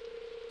you.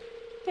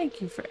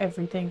 Thank you for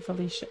everything,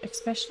 Felicia,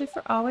 especially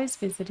for always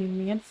visiting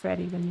me and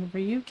Freddie whenever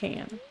you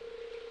can.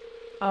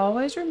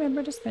 Always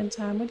remember to spend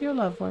time with your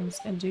loved ones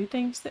and do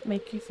things that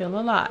make you feel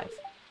alive.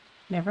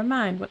 Never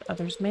mind what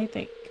others may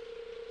think.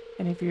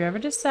 And if you ever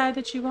decide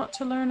that you want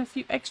to learn a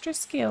few extra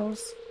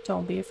skills,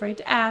 don't be afraid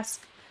to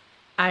ask.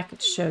 I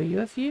could show you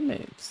a few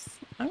moves.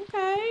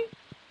 Okay.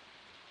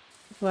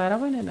 Glad I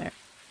went in there.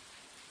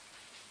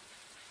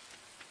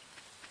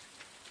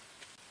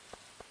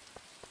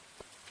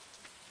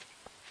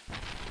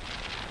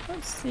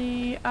 Let's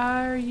see,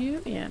 are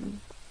you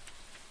in?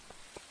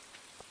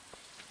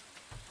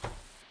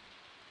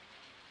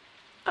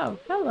 Oh,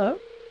 hello.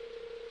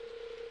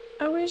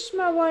 I wish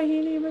my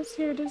Wahine was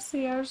here to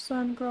see our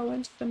son grow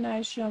into the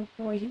nice young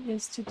boy he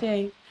is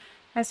today,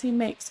 as he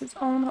makes his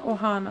own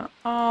ohana.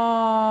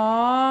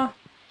 Aww.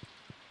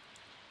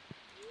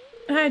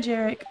 Hi,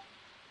 Jarek.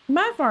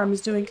 My farm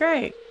is doing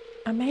great.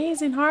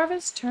 Amazing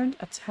harvest turned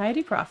a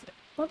tidy profit.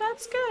 Well,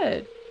 that's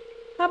good.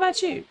 How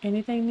about you?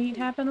 Anything neat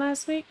happened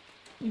last week?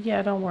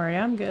 Yeah, don't worry,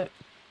 I'm good.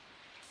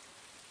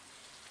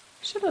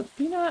 Shut up.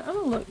 You know what? I'm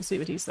gonna look and see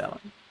what he's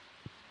selling.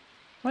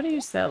 What are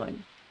you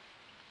selling?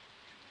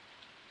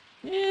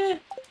 Yeah.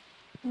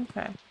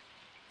 Okay.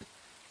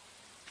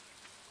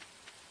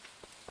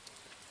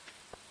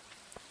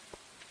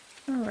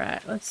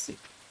 Alright, let's see.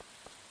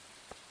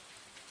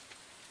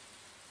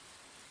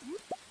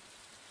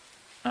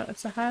 Oh,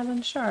 it's a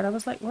Highland shard. I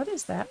was like, what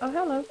is that? Oh,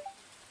 hello.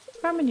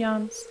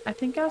 Parmignons. I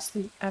think I'll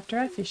sleep after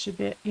I fish a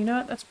bit. You know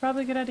what? That's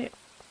probably a good idea.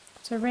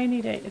 It's a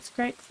rainy day. It's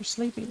great for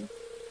sleeping.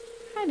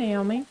 Hi,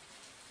 Naomi.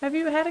 Have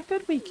you had a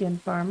good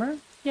weekend, farmer?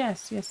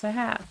 Yes, I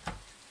have.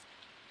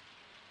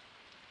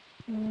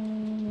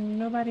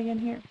 Nobody in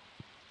here.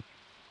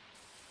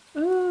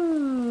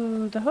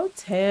 Ooh, the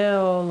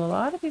hotel. A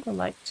lot of people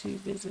like to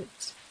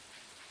visit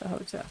the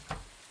hotel.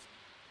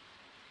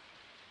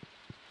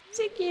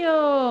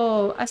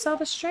 Ezekiel! I saw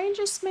the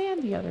strangest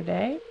man the other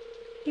day.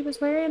 He was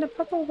wearing a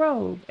purple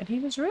robe, and he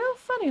was real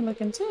funny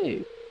looking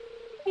too.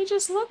 He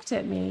just looked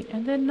at me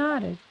and then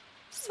nodded.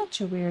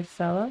 Such a weird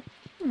fellow.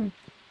 I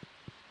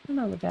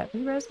know would that be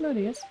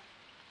Rasmodius?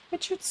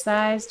 Richard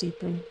sighs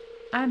deeply.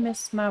 I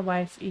miss my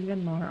wife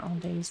even more on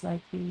days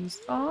like these.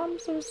 Oh, I'm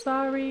so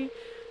sorry.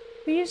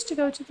 We used to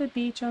go to the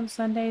beach on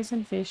Sundays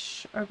and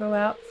fish, or go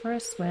out for a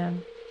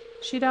swim.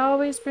 She'd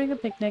always bring a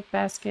picnic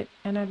basket,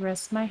 and I'd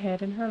rest my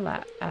head in her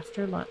lap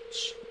after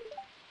lunch.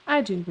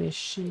 I do wish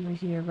she were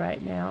here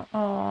right now.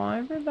 Oh,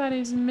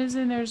 everybody's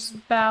missing their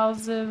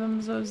spouses.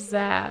 I'm so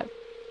sad.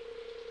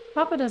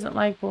 Papa doesn't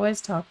like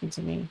boys talking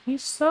to me.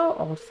 He's so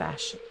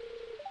old-fashioned.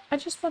 I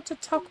just want to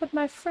talk with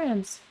my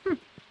friends.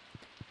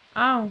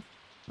 Oh,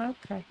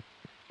 okay.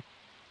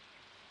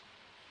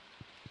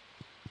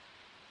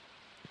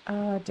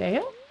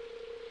 Dale?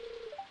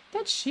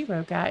 That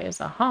Shiro guy is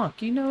a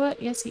honk. You know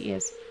what? Yes, he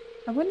is.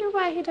 I wonder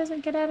why he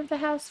doesn't get out of the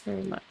house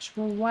very much.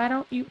 Well, why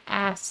don't you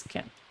ask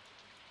him?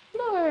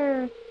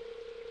 Lord.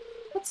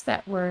 What's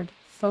that word?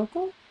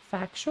 Focal?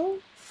 Factual?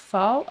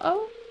 Fall?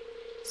 Oh?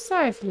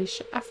 Sorry,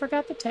 Felicia. I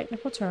forgot the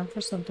technical term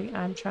for something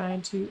I'm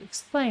trying to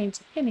explain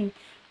to Penny,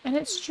 and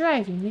it's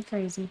driving me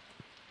crazy.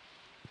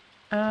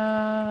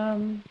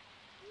 Oh,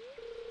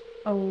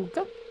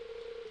 go.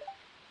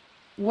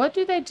 What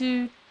do they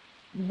do?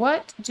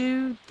 What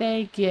do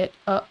they get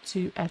up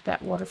to at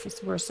that water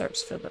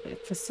research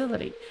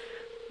facility?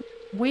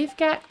 We've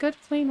got good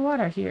clean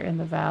water here in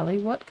the valley.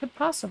 What could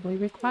possibly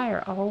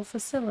require a whole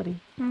facility?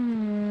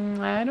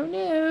 I don't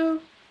know.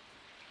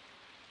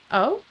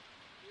 Oh?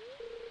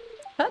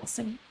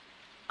 Cutscene.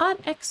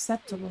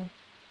 Unacceptable.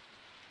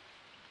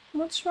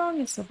 What's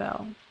wrong,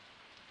 Isabel?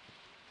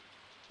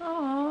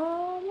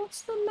 Oh,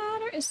 what's the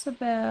matter,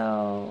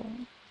 Isabel?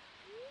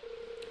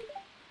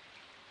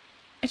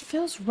 It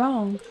feels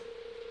wrong.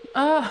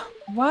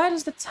 Why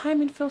does the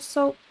timing feel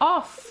so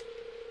off?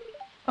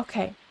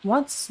 Okay,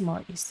 once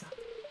more, Isa.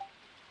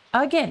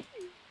 Again.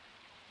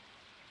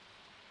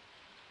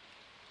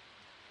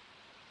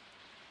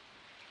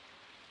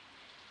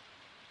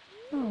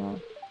 Oh,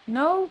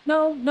 no,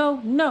 no,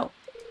 no, no.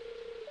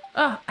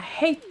 I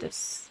hate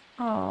this.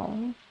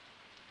 Oh.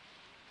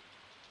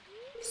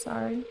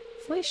 Sorry.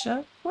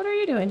 Felicia, what are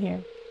you doing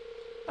here?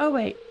 Oh,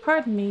 wait,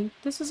 pardon me.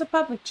 This is a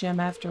public gym,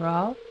 after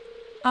all.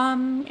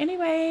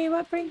 Anyway,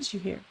 what brings you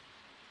here?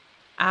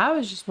 I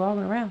was just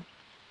walking around,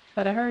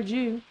 but I heard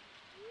you.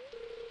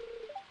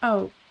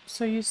 Oh,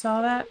 so you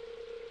saw that?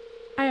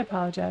 I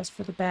apologize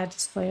for the bad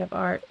display of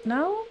art.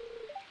 No?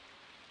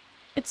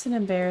 It's an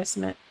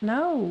embarrassment.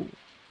 No.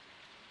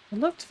 It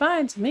looked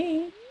fine to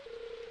me.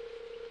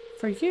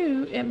 For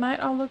you, it might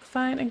all look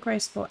fine and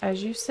graceful,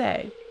 as you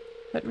say.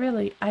 But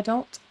really, I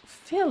don't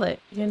feel it,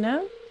 you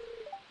know?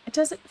 It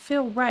doesn't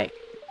feel right.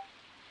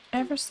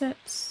 Ever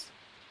since...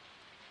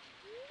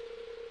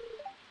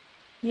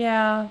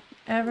 Yeah,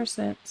 ever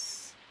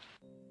since.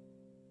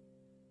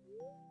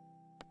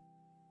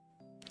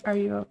 Are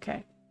you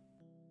okay?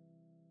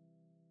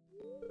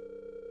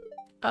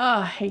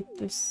 I hate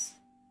this.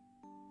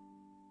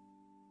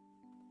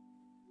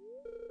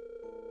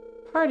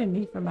 Pardon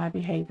me for my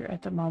behavior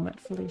at the moment,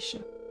 Felicia.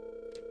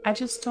 I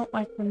just don't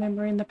like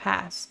remembering the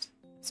past.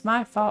 It's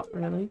my fault,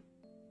 really.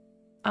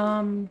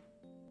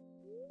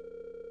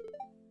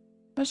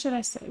 What should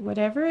I say?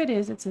 Whatever it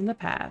is, it's in the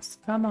past.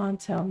 Come on,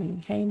 tell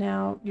me. Hey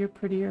now, you're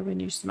prettier when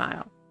you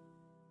smile.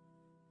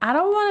 I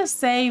don't want to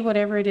say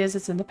whatever it is,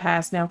 it's in the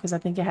past now, because I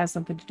think it has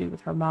something to do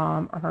with her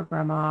mom or her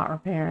grandma or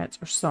parents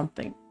or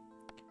something.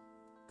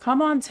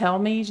 Come on, tell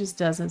me just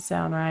doesn't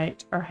sound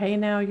right. Or hey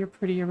now, you're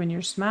prettier when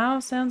you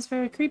smile sounds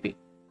very creepy.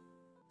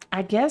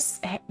 I guess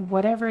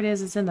whatever it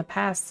is, it's in the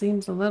past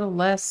seems a little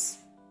less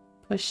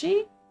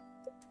pushy.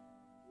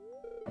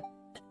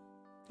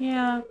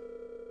 Yeah.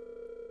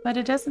 But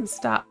it doesn't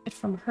stop it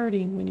from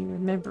hurting when you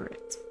remember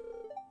it.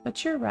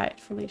 But you're right,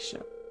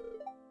 Felicia.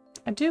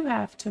 I do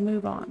have to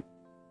move on.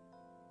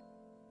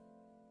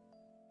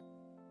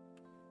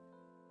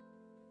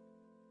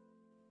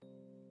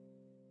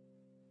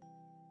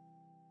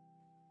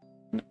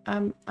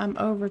 I'm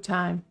over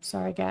time.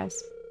 Sorry,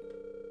 guys.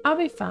 I'll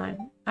be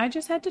fine. I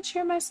just had to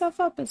cheer myself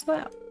up as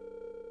well.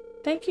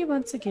 Thank you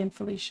once again,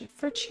 Felicia,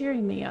 for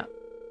cheering me up.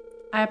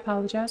 I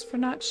apologize for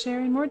not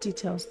sharing more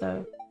details,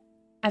 though.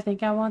 I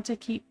think I want to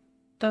keep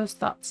those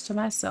thoughts to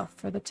myself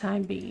for the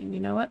time being. You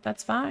know what?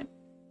 That's fine.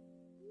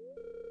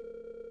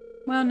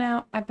 Well,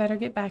 now, I better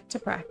get back to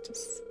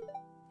practice.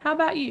 How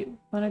about you?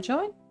 Want to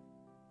join?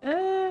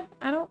 I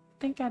don't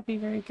think I'd be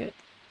very good.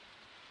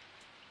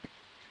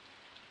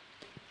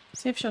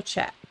 See if she'll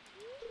chat.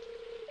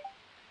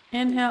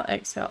 Inhale,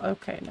 exhale.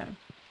 Okay, no.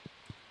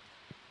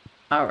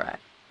 Alright.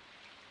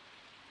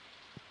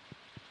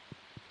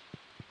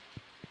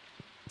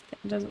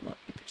 It doesn't look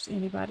like there's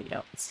anybody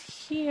else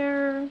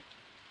here.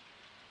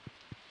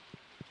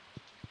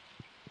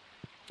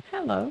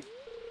 Hello.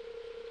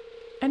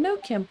 I know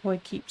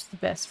Kempoi keeps the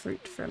best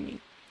fruit for me.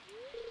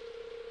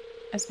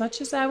 As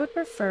much as I would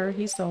prefer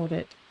he sold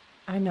it,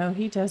 I know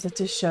he does it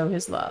to show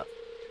his love.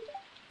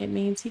 It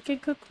means he can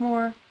cook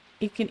more.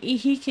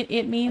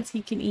 It means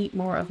he can eat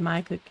more of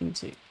my cooking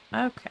too.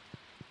 Okay.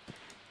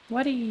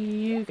 What do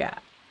you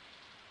got?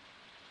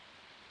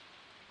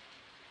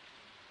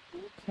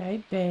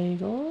 Okay,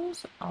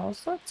 bagels, all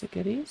sorts of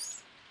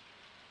goodies.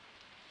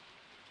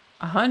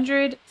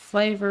 100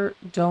 flavor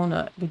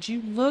donut. Would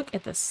you look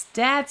at the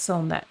stats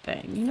on that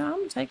thing? You know, I'm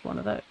gonna take one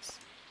of those.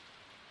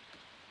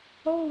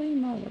 Holy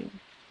moly.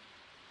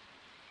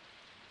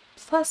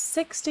 Plus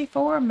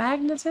 64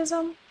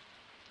 magnetism.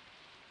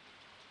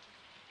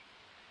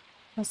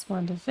 Plus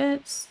 1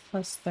 defense.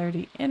 Plus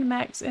 30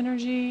 max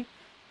energy.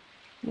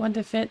 1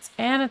 defense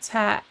and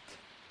attack.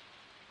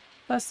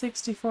 Plus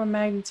 64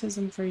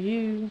 magnetism for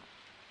you.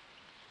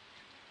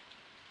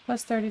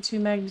 Plus 32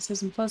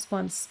 magnetism. Plus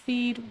 1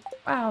 speed.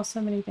 Wow, so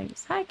many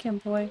things. Hi,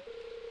 Kimboy.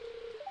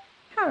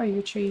 How are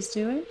your trees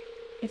doing?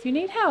 If you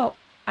need help,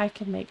 I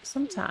can make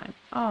some time.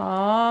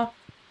 Aww.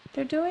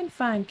 They're doing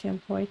fine,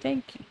 Kimboy.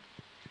 Thank you.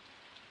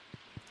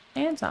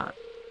 Anton.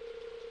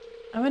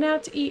 I went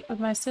out to eat with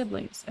my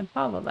siblings and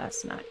Paula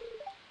last night.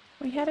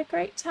 We had a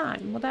great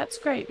time. Well, that's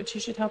great, but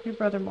you should help your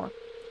brother more.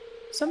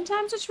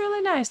 Sometimes it's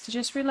really nice to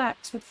just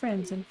relax with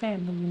friends and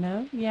family, you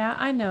know? Yeah,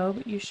 I know,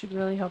 but you should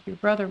really help your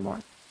brother more.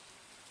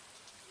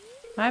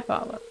 Hi,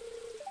 Paula.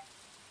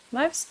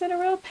 Life's been a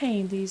real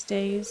pain these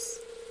days.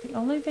 The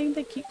only thing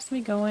that keeps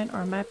me going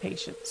are my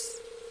patients.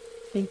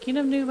 Thinking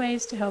of new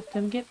ways to help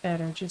them get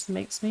better just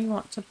makes me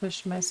want to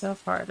push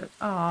myself harder.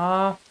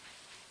 Aww.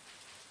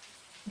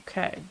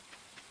 Okay.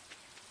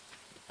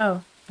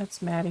 Oh,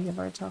 that's Maddie. I've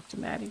already talked to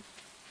Maddie.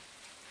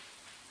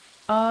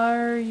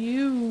 Are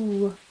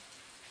you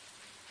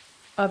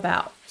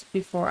about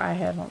before I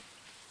head home?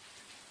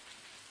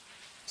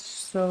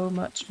 So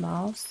much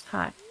moss.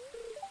 Hi.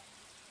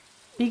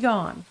 Be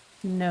gone.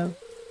 No.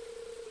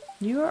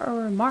 You are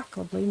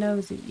remarkably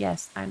nosy.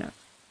 Yes, I know.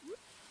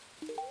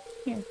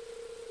 Here.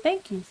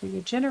 Thank you for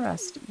your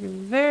generosity. You're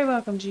very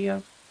welcome,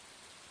 Geo.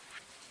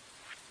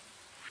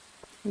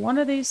 One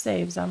of these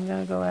saves, I'm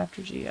going to go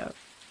after Geo.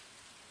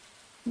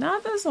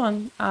 Not this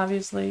one,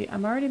 obviously.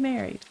 I'm already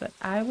married, but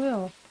I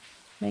will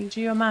make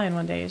Geo mine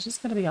one day. It's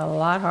just going to be a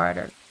lot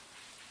harder.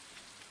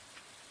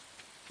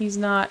 He's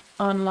not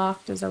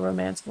unlocked as a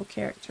romanceable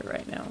character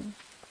right now.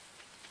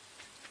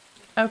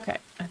 Okay,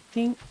 I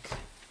think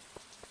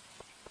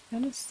I'm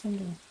going to send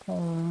her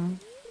home.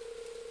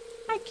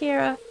 Hi,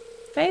 Kira.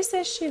 Faye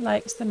says she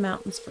likes the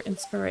mountains for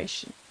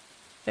inspiration.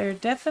 There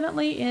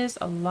definitely is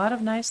a lot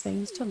of nice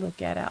things to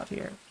look at out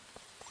here.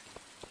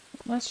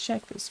 Let's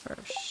check this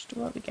first.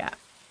 What we got?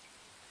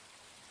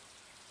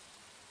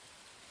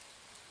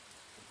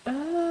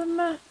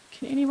 Can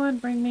anyone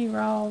bring me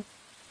raw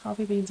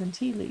coffee beans and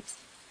tea leaves?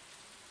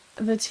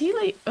 The tea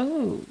leaf,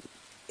 oh,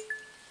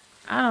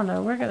 I don't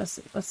know. We're gonna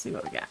see. Let's see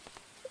what we got.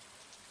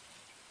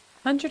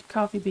 100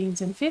 coffee beans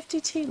and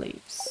 50 tea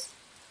leaves.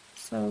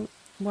 So,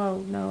 whoa,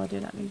 no, I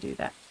did not mean to do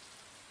that.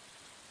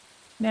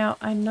 Now,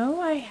 I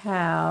know I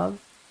have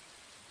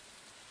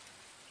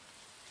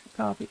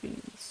coffee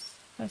beans.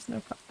 That's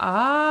no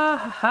ah,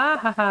 ha,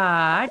 ha,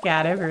 ha. I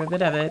got every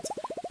bit of it.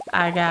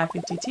 I got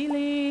 50 tea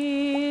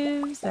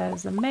leaves. That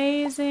is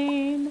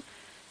amazing.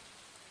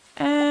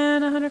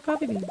 And 100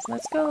 coffee beans.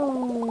 Let's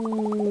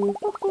go.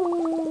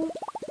 Woo-hoo.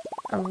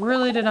 I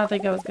really did not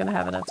think I was going to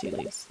have enough tea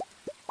leaves.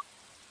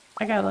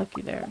 I got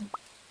lucky there.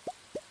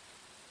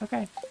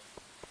 Okay.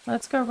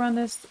 Let's go run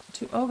this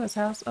to Olga's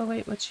house. Oh,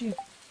 wait, what's you?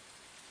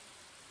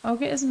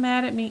 Olga is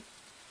mad at me.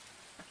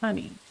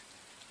 Honey.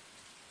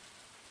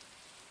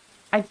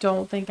 I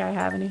don't think I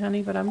have any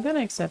honey, but I'm going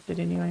to accept it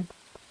anyway.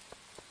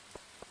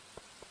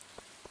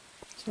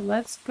 So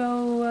let's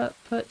go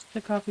put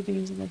the coffee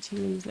beans and the tea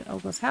leaves at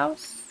Olga's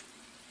house.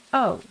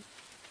 Oh.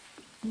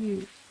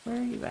 You. Where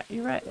are you at?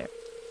 You're right there.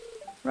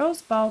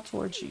 Rose ball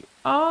towards you.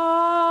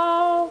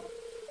 Oh!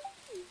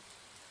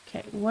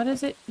 Okay, what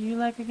is it you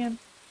like again?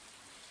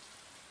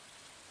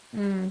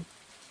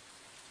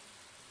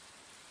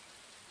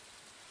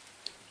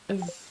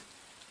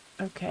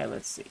 Okay,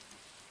 let's see.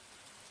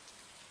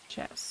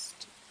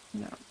 Chest.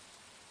 No.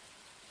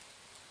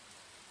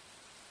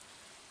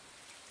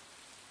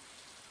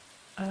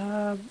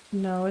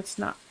 No, it's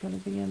not going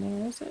to be in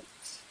there, is it?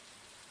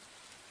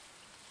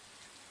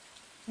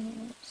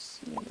 Let's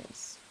see what it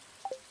is.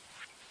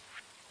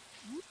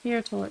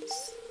 Here,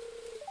 Torts.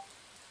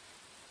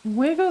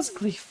 Wiggles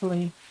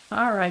gleefully.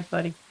 Alright,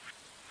 buddy.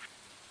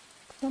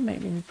 Don't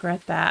make me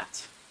regret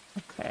that.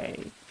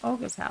 Okay.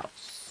 Olga's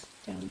house.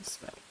 Down this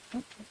way.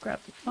 Oh, grab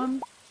the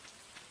plum.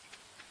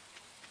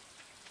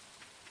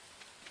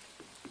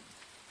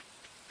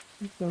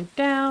 Go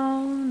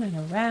down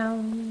and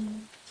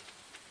around.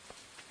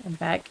 And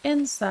back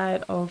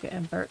inside Olga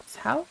and Bert's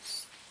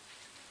house.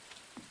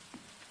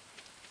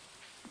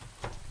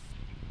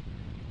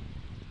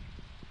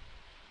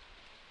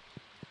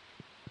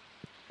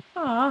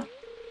 Ah,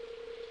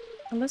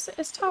 Alyssa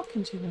is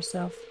talking to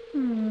herself.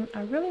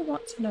 I really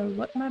want to know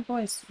what my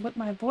voice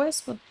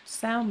would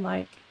sound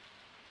like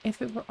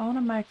if it were on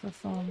a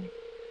microphone.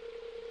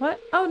 What?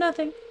 Oh,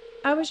 nothing.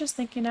 I was just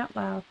thinking out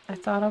loud. I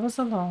thought I was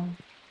alone.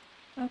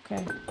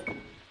 Okay.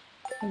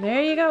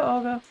 There you go,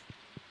 Olga.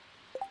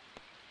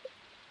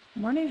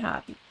 Morning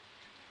hobby.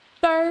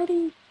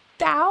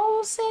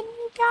 30,000,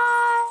 you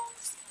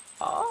guys?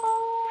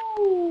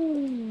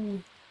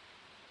 Oh.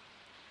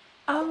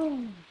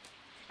 Oh,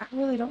 I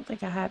really don't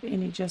think I have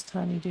any just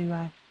honey, do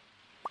I?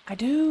 I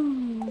do.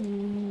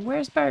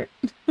 Where's Bert?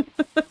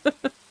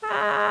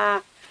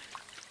 Ah,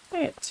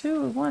 I get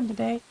 2 or 1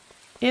 today.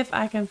 If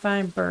I can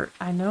find Bert.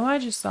 I know I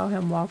just saw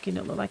him walking.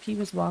 It looked like he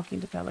was walking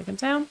to Pelican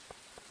Town.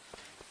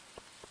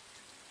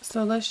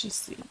 So let's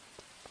just see.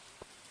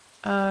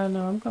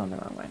 No, I'm going the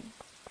wrong way.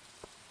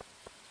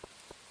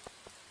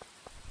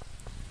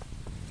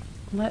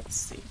 Let's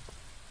see.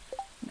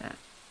 Nah.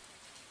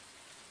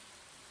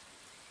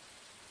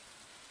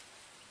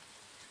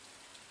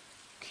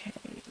 Okay.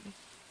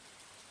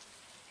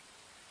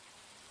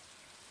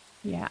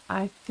 Yeah,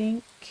 I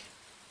think...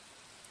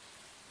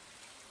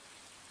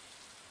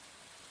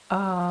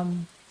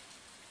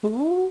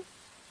 Who?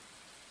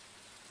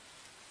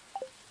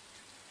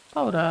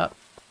 Hold up.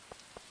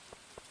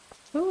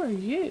 Who are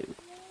you?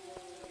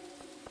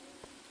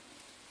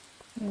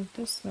 Oh,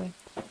 this way.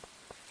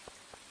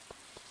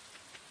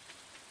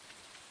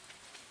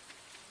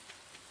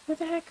 Who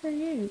the heck are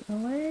you?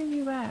 And where are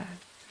you at?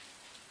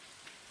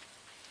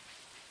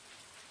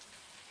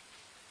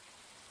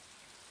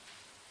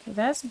 Okay,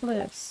 that's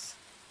Bliss.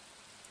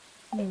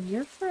 No,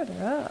 you're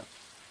further up.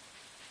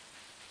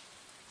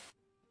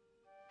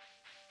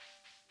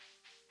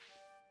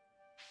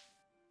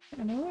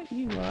 I know what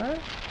you are.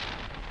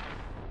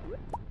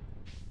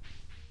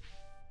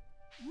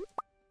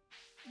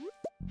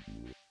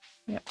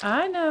 Yeah,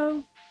 I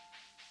know.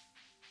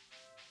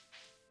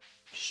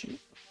 Shoot.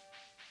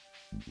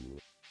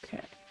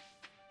 Okay.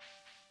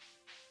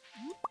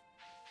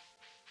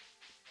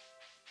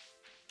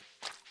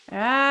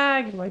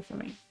 Ah, get away from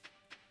me.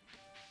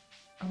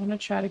 I want to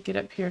try to get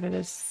up here to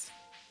this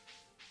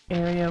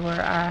area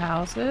where our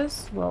house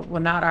is. Well,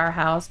 not our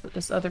house, but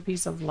this other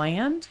piece of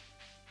land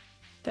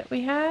that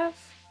we have.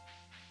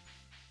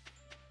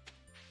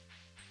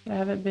 That I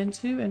haven't been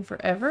to in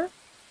forever.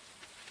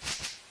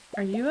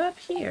 Are you up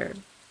here?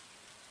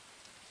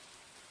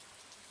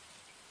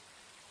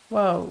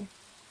 Whoa.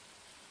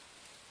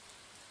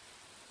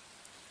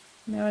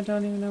 Now I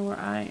don't even know where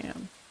I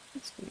am.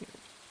 That's weird.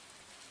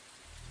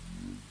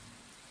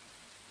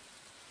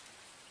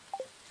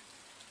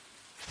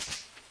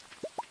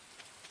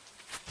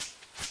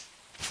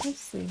 Let's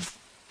see.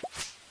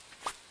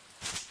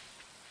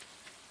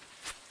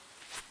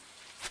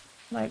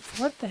 Like,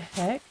 what the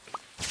heck?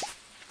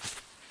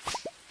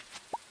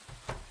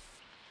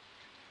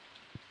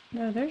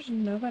 No, there's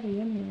nobody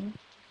in here.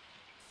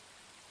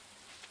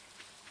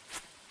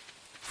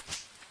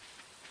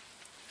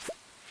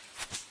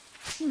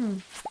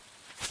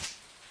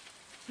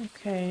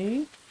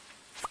 Okay.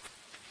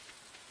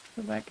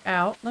 Go back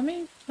out. Let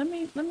me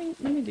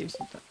do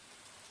something.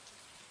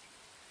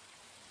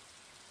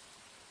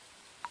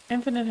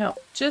 Infinite help.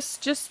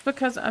 Just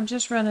because I'm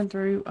just running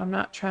through, I'm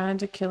not trying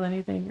to kill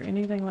anything or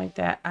anything like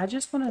that. I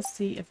just want to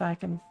see if I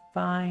can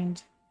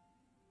find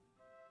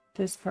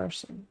this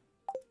person.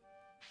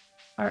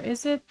 Or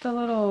is it the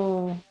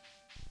little...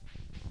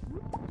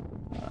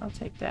 I'll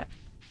take that.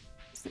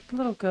 Is it the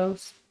little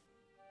ghost?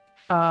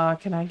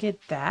 Can I get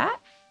that?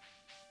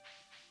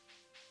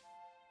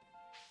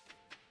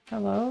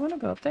 Hello, I want to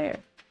go up there.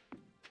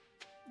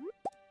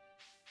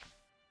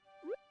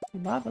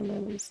 Lava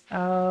lilies.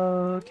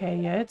 Okay,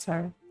 yeah, it's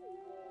her.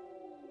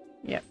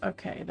 Yep,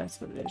 okay,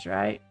 that's what it is,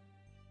 right?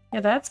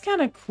 Yeah, that's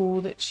kind of cool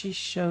that she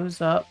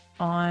shows up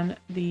on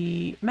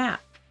the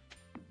map.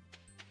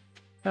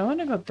 I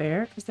want to go up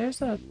there because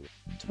there's a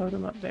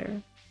totem up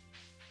there.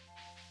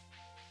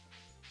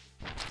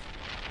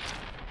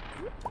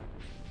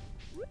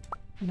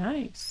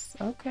 Nice.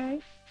 Okay.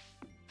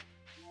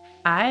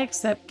 I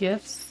accept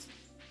gifts.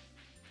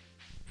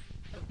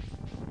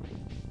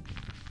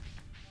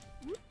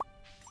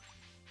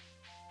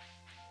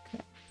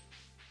 Okay.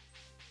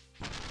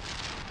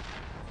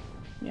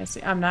 Yeah,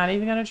 see, I'm not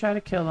even going to try to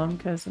kill them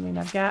because, I mean,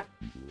 I've got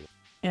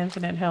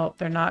infinite help.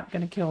 They're not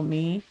going to kill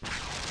me.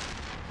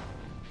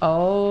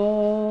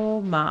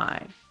 Oh my.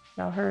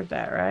 Y'all heard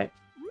that, right?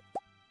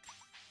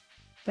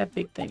 That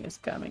big thing is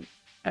coming.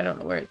 I don't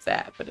know where it's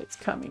at, but it's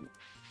coming.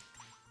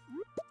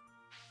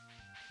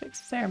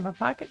 Fix there. My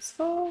pocket's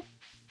full.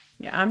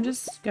 Yeah, I'm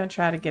just gonna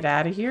try to get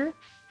out of here.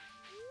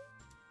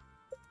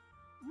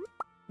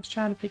 I was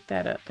trying to pick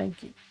that up.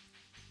 Thank you.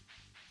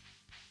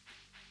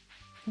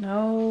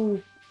 No.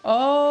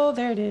 Oh,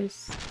 there it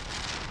is.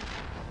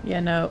 Yeah,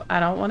 no, I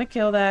don't want to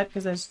kill that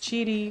because that's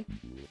cheaty.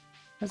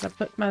 Because I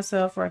put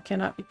myself where I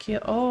cannot be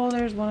killed. Oh,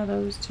 there's one of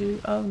those too.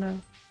 Oh, no.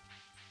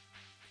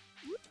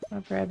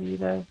 I'll grab you,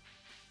 though.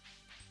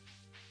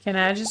 Can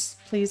I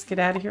just please get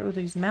out of here with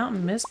these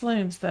mountain mist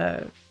blooms,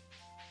 though?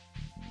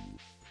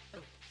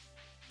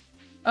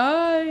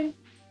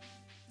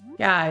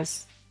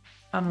 Guys,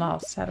 I'm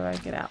lost. How do I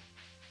get out?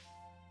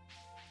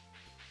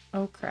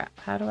 Oh, crap.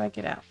 How do I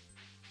get out?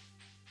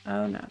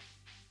 Oh, no.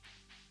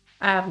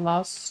 I have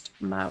lost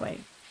my way.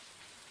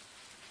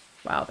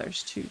 Wow,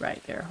 there's 2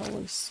 right there.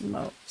 Holy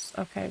smokes.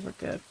 Okay, we're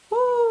good.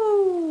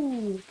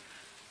 Woo!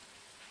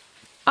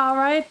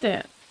 Alright,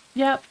 then.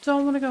 Yep,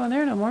 don't want to go in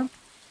there no more.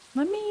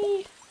 Let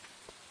me...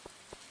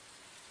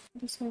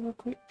 this way real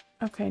quick.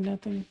 Okay,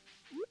 nothing.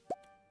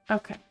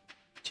 Okay.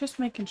 Just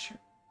making sure.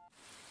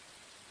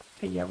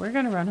 Okay, yeah, we're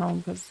going to run home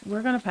because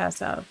we're going to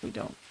pass out if we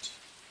don't.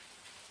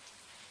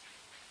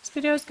 This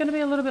video is going to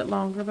be a little bit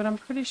longer, but I'm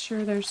pretty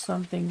sure there's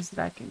some things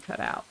that I can cut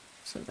out.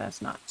 So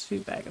that's not too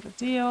big of a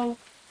deal.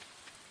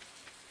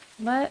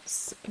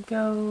 Let's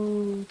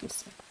go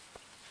this way.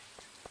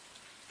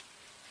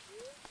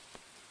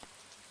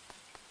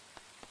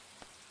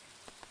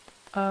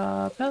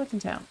 Pelican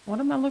Town. What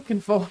am I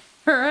looking for?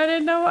 I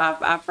didn't know.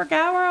 I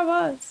forgot where I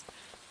was.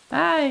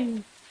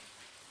 Hi.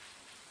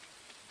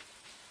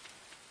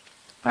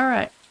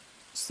 Alright.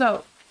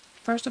 So,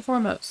 first and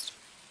foremost,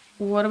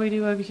 what do we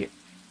do over here?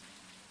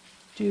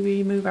 Do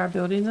we move our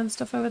buildings and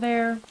stuff over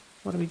there?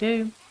 What do we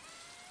do?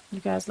 You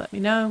guys let me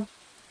know.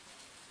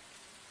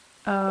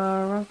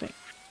 Wrong thing.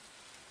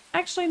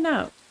 Actually,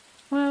 no.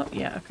 Well,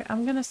 yeah, okay.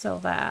 I'm gonna sell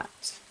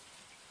that.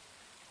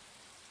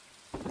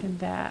 And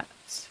that.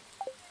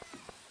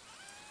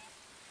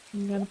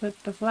 I'm gonna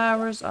put the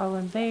flowers all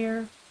in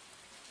there.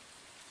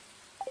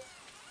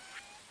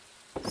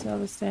 Sell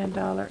the sand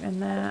dollar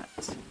and that.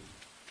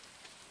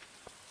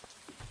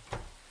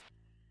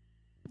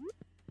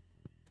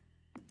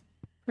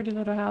 Pretty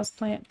little house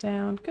plant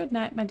down. Good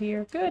night, my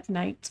dear. Good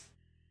night.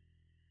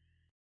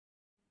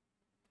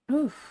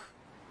 Oof.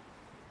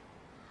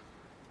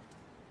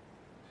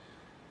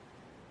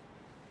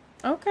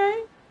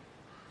 Okay.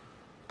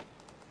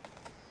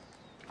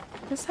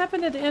 This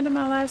happened at the end of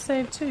my last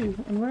save too,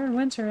 and we're in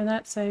winter in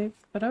that save,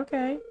 but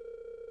okay.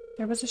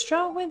 There was a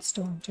strong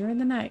windstorm during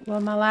the night. Well,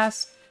 my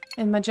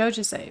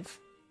Joja save.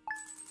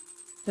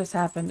 This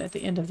happened at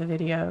the end of the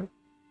video.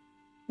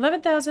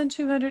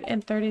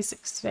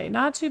 11,236 today.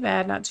 Not too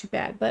bad, not too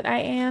bad. But I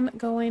am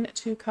going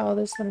to call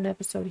this one an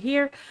episode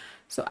here.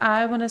 So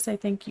I want to say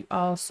thank you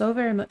all so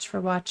very much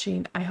for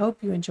watching. I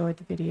hope you enjoyed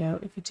the video.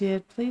 If you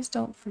did, please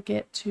don't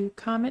forget to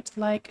comment,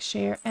 like,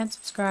 share, and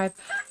subscribe.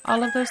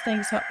 All of those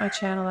things help my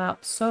channel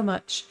out so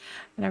much,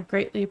 and I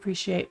greatly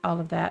appreciate all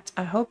of that.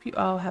 I hope you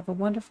all have a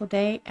wonderful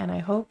day, and I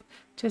hope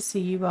to see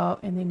you all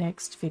in the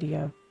next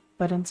video.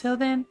 But until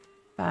then,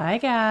 bye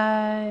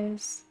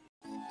guys.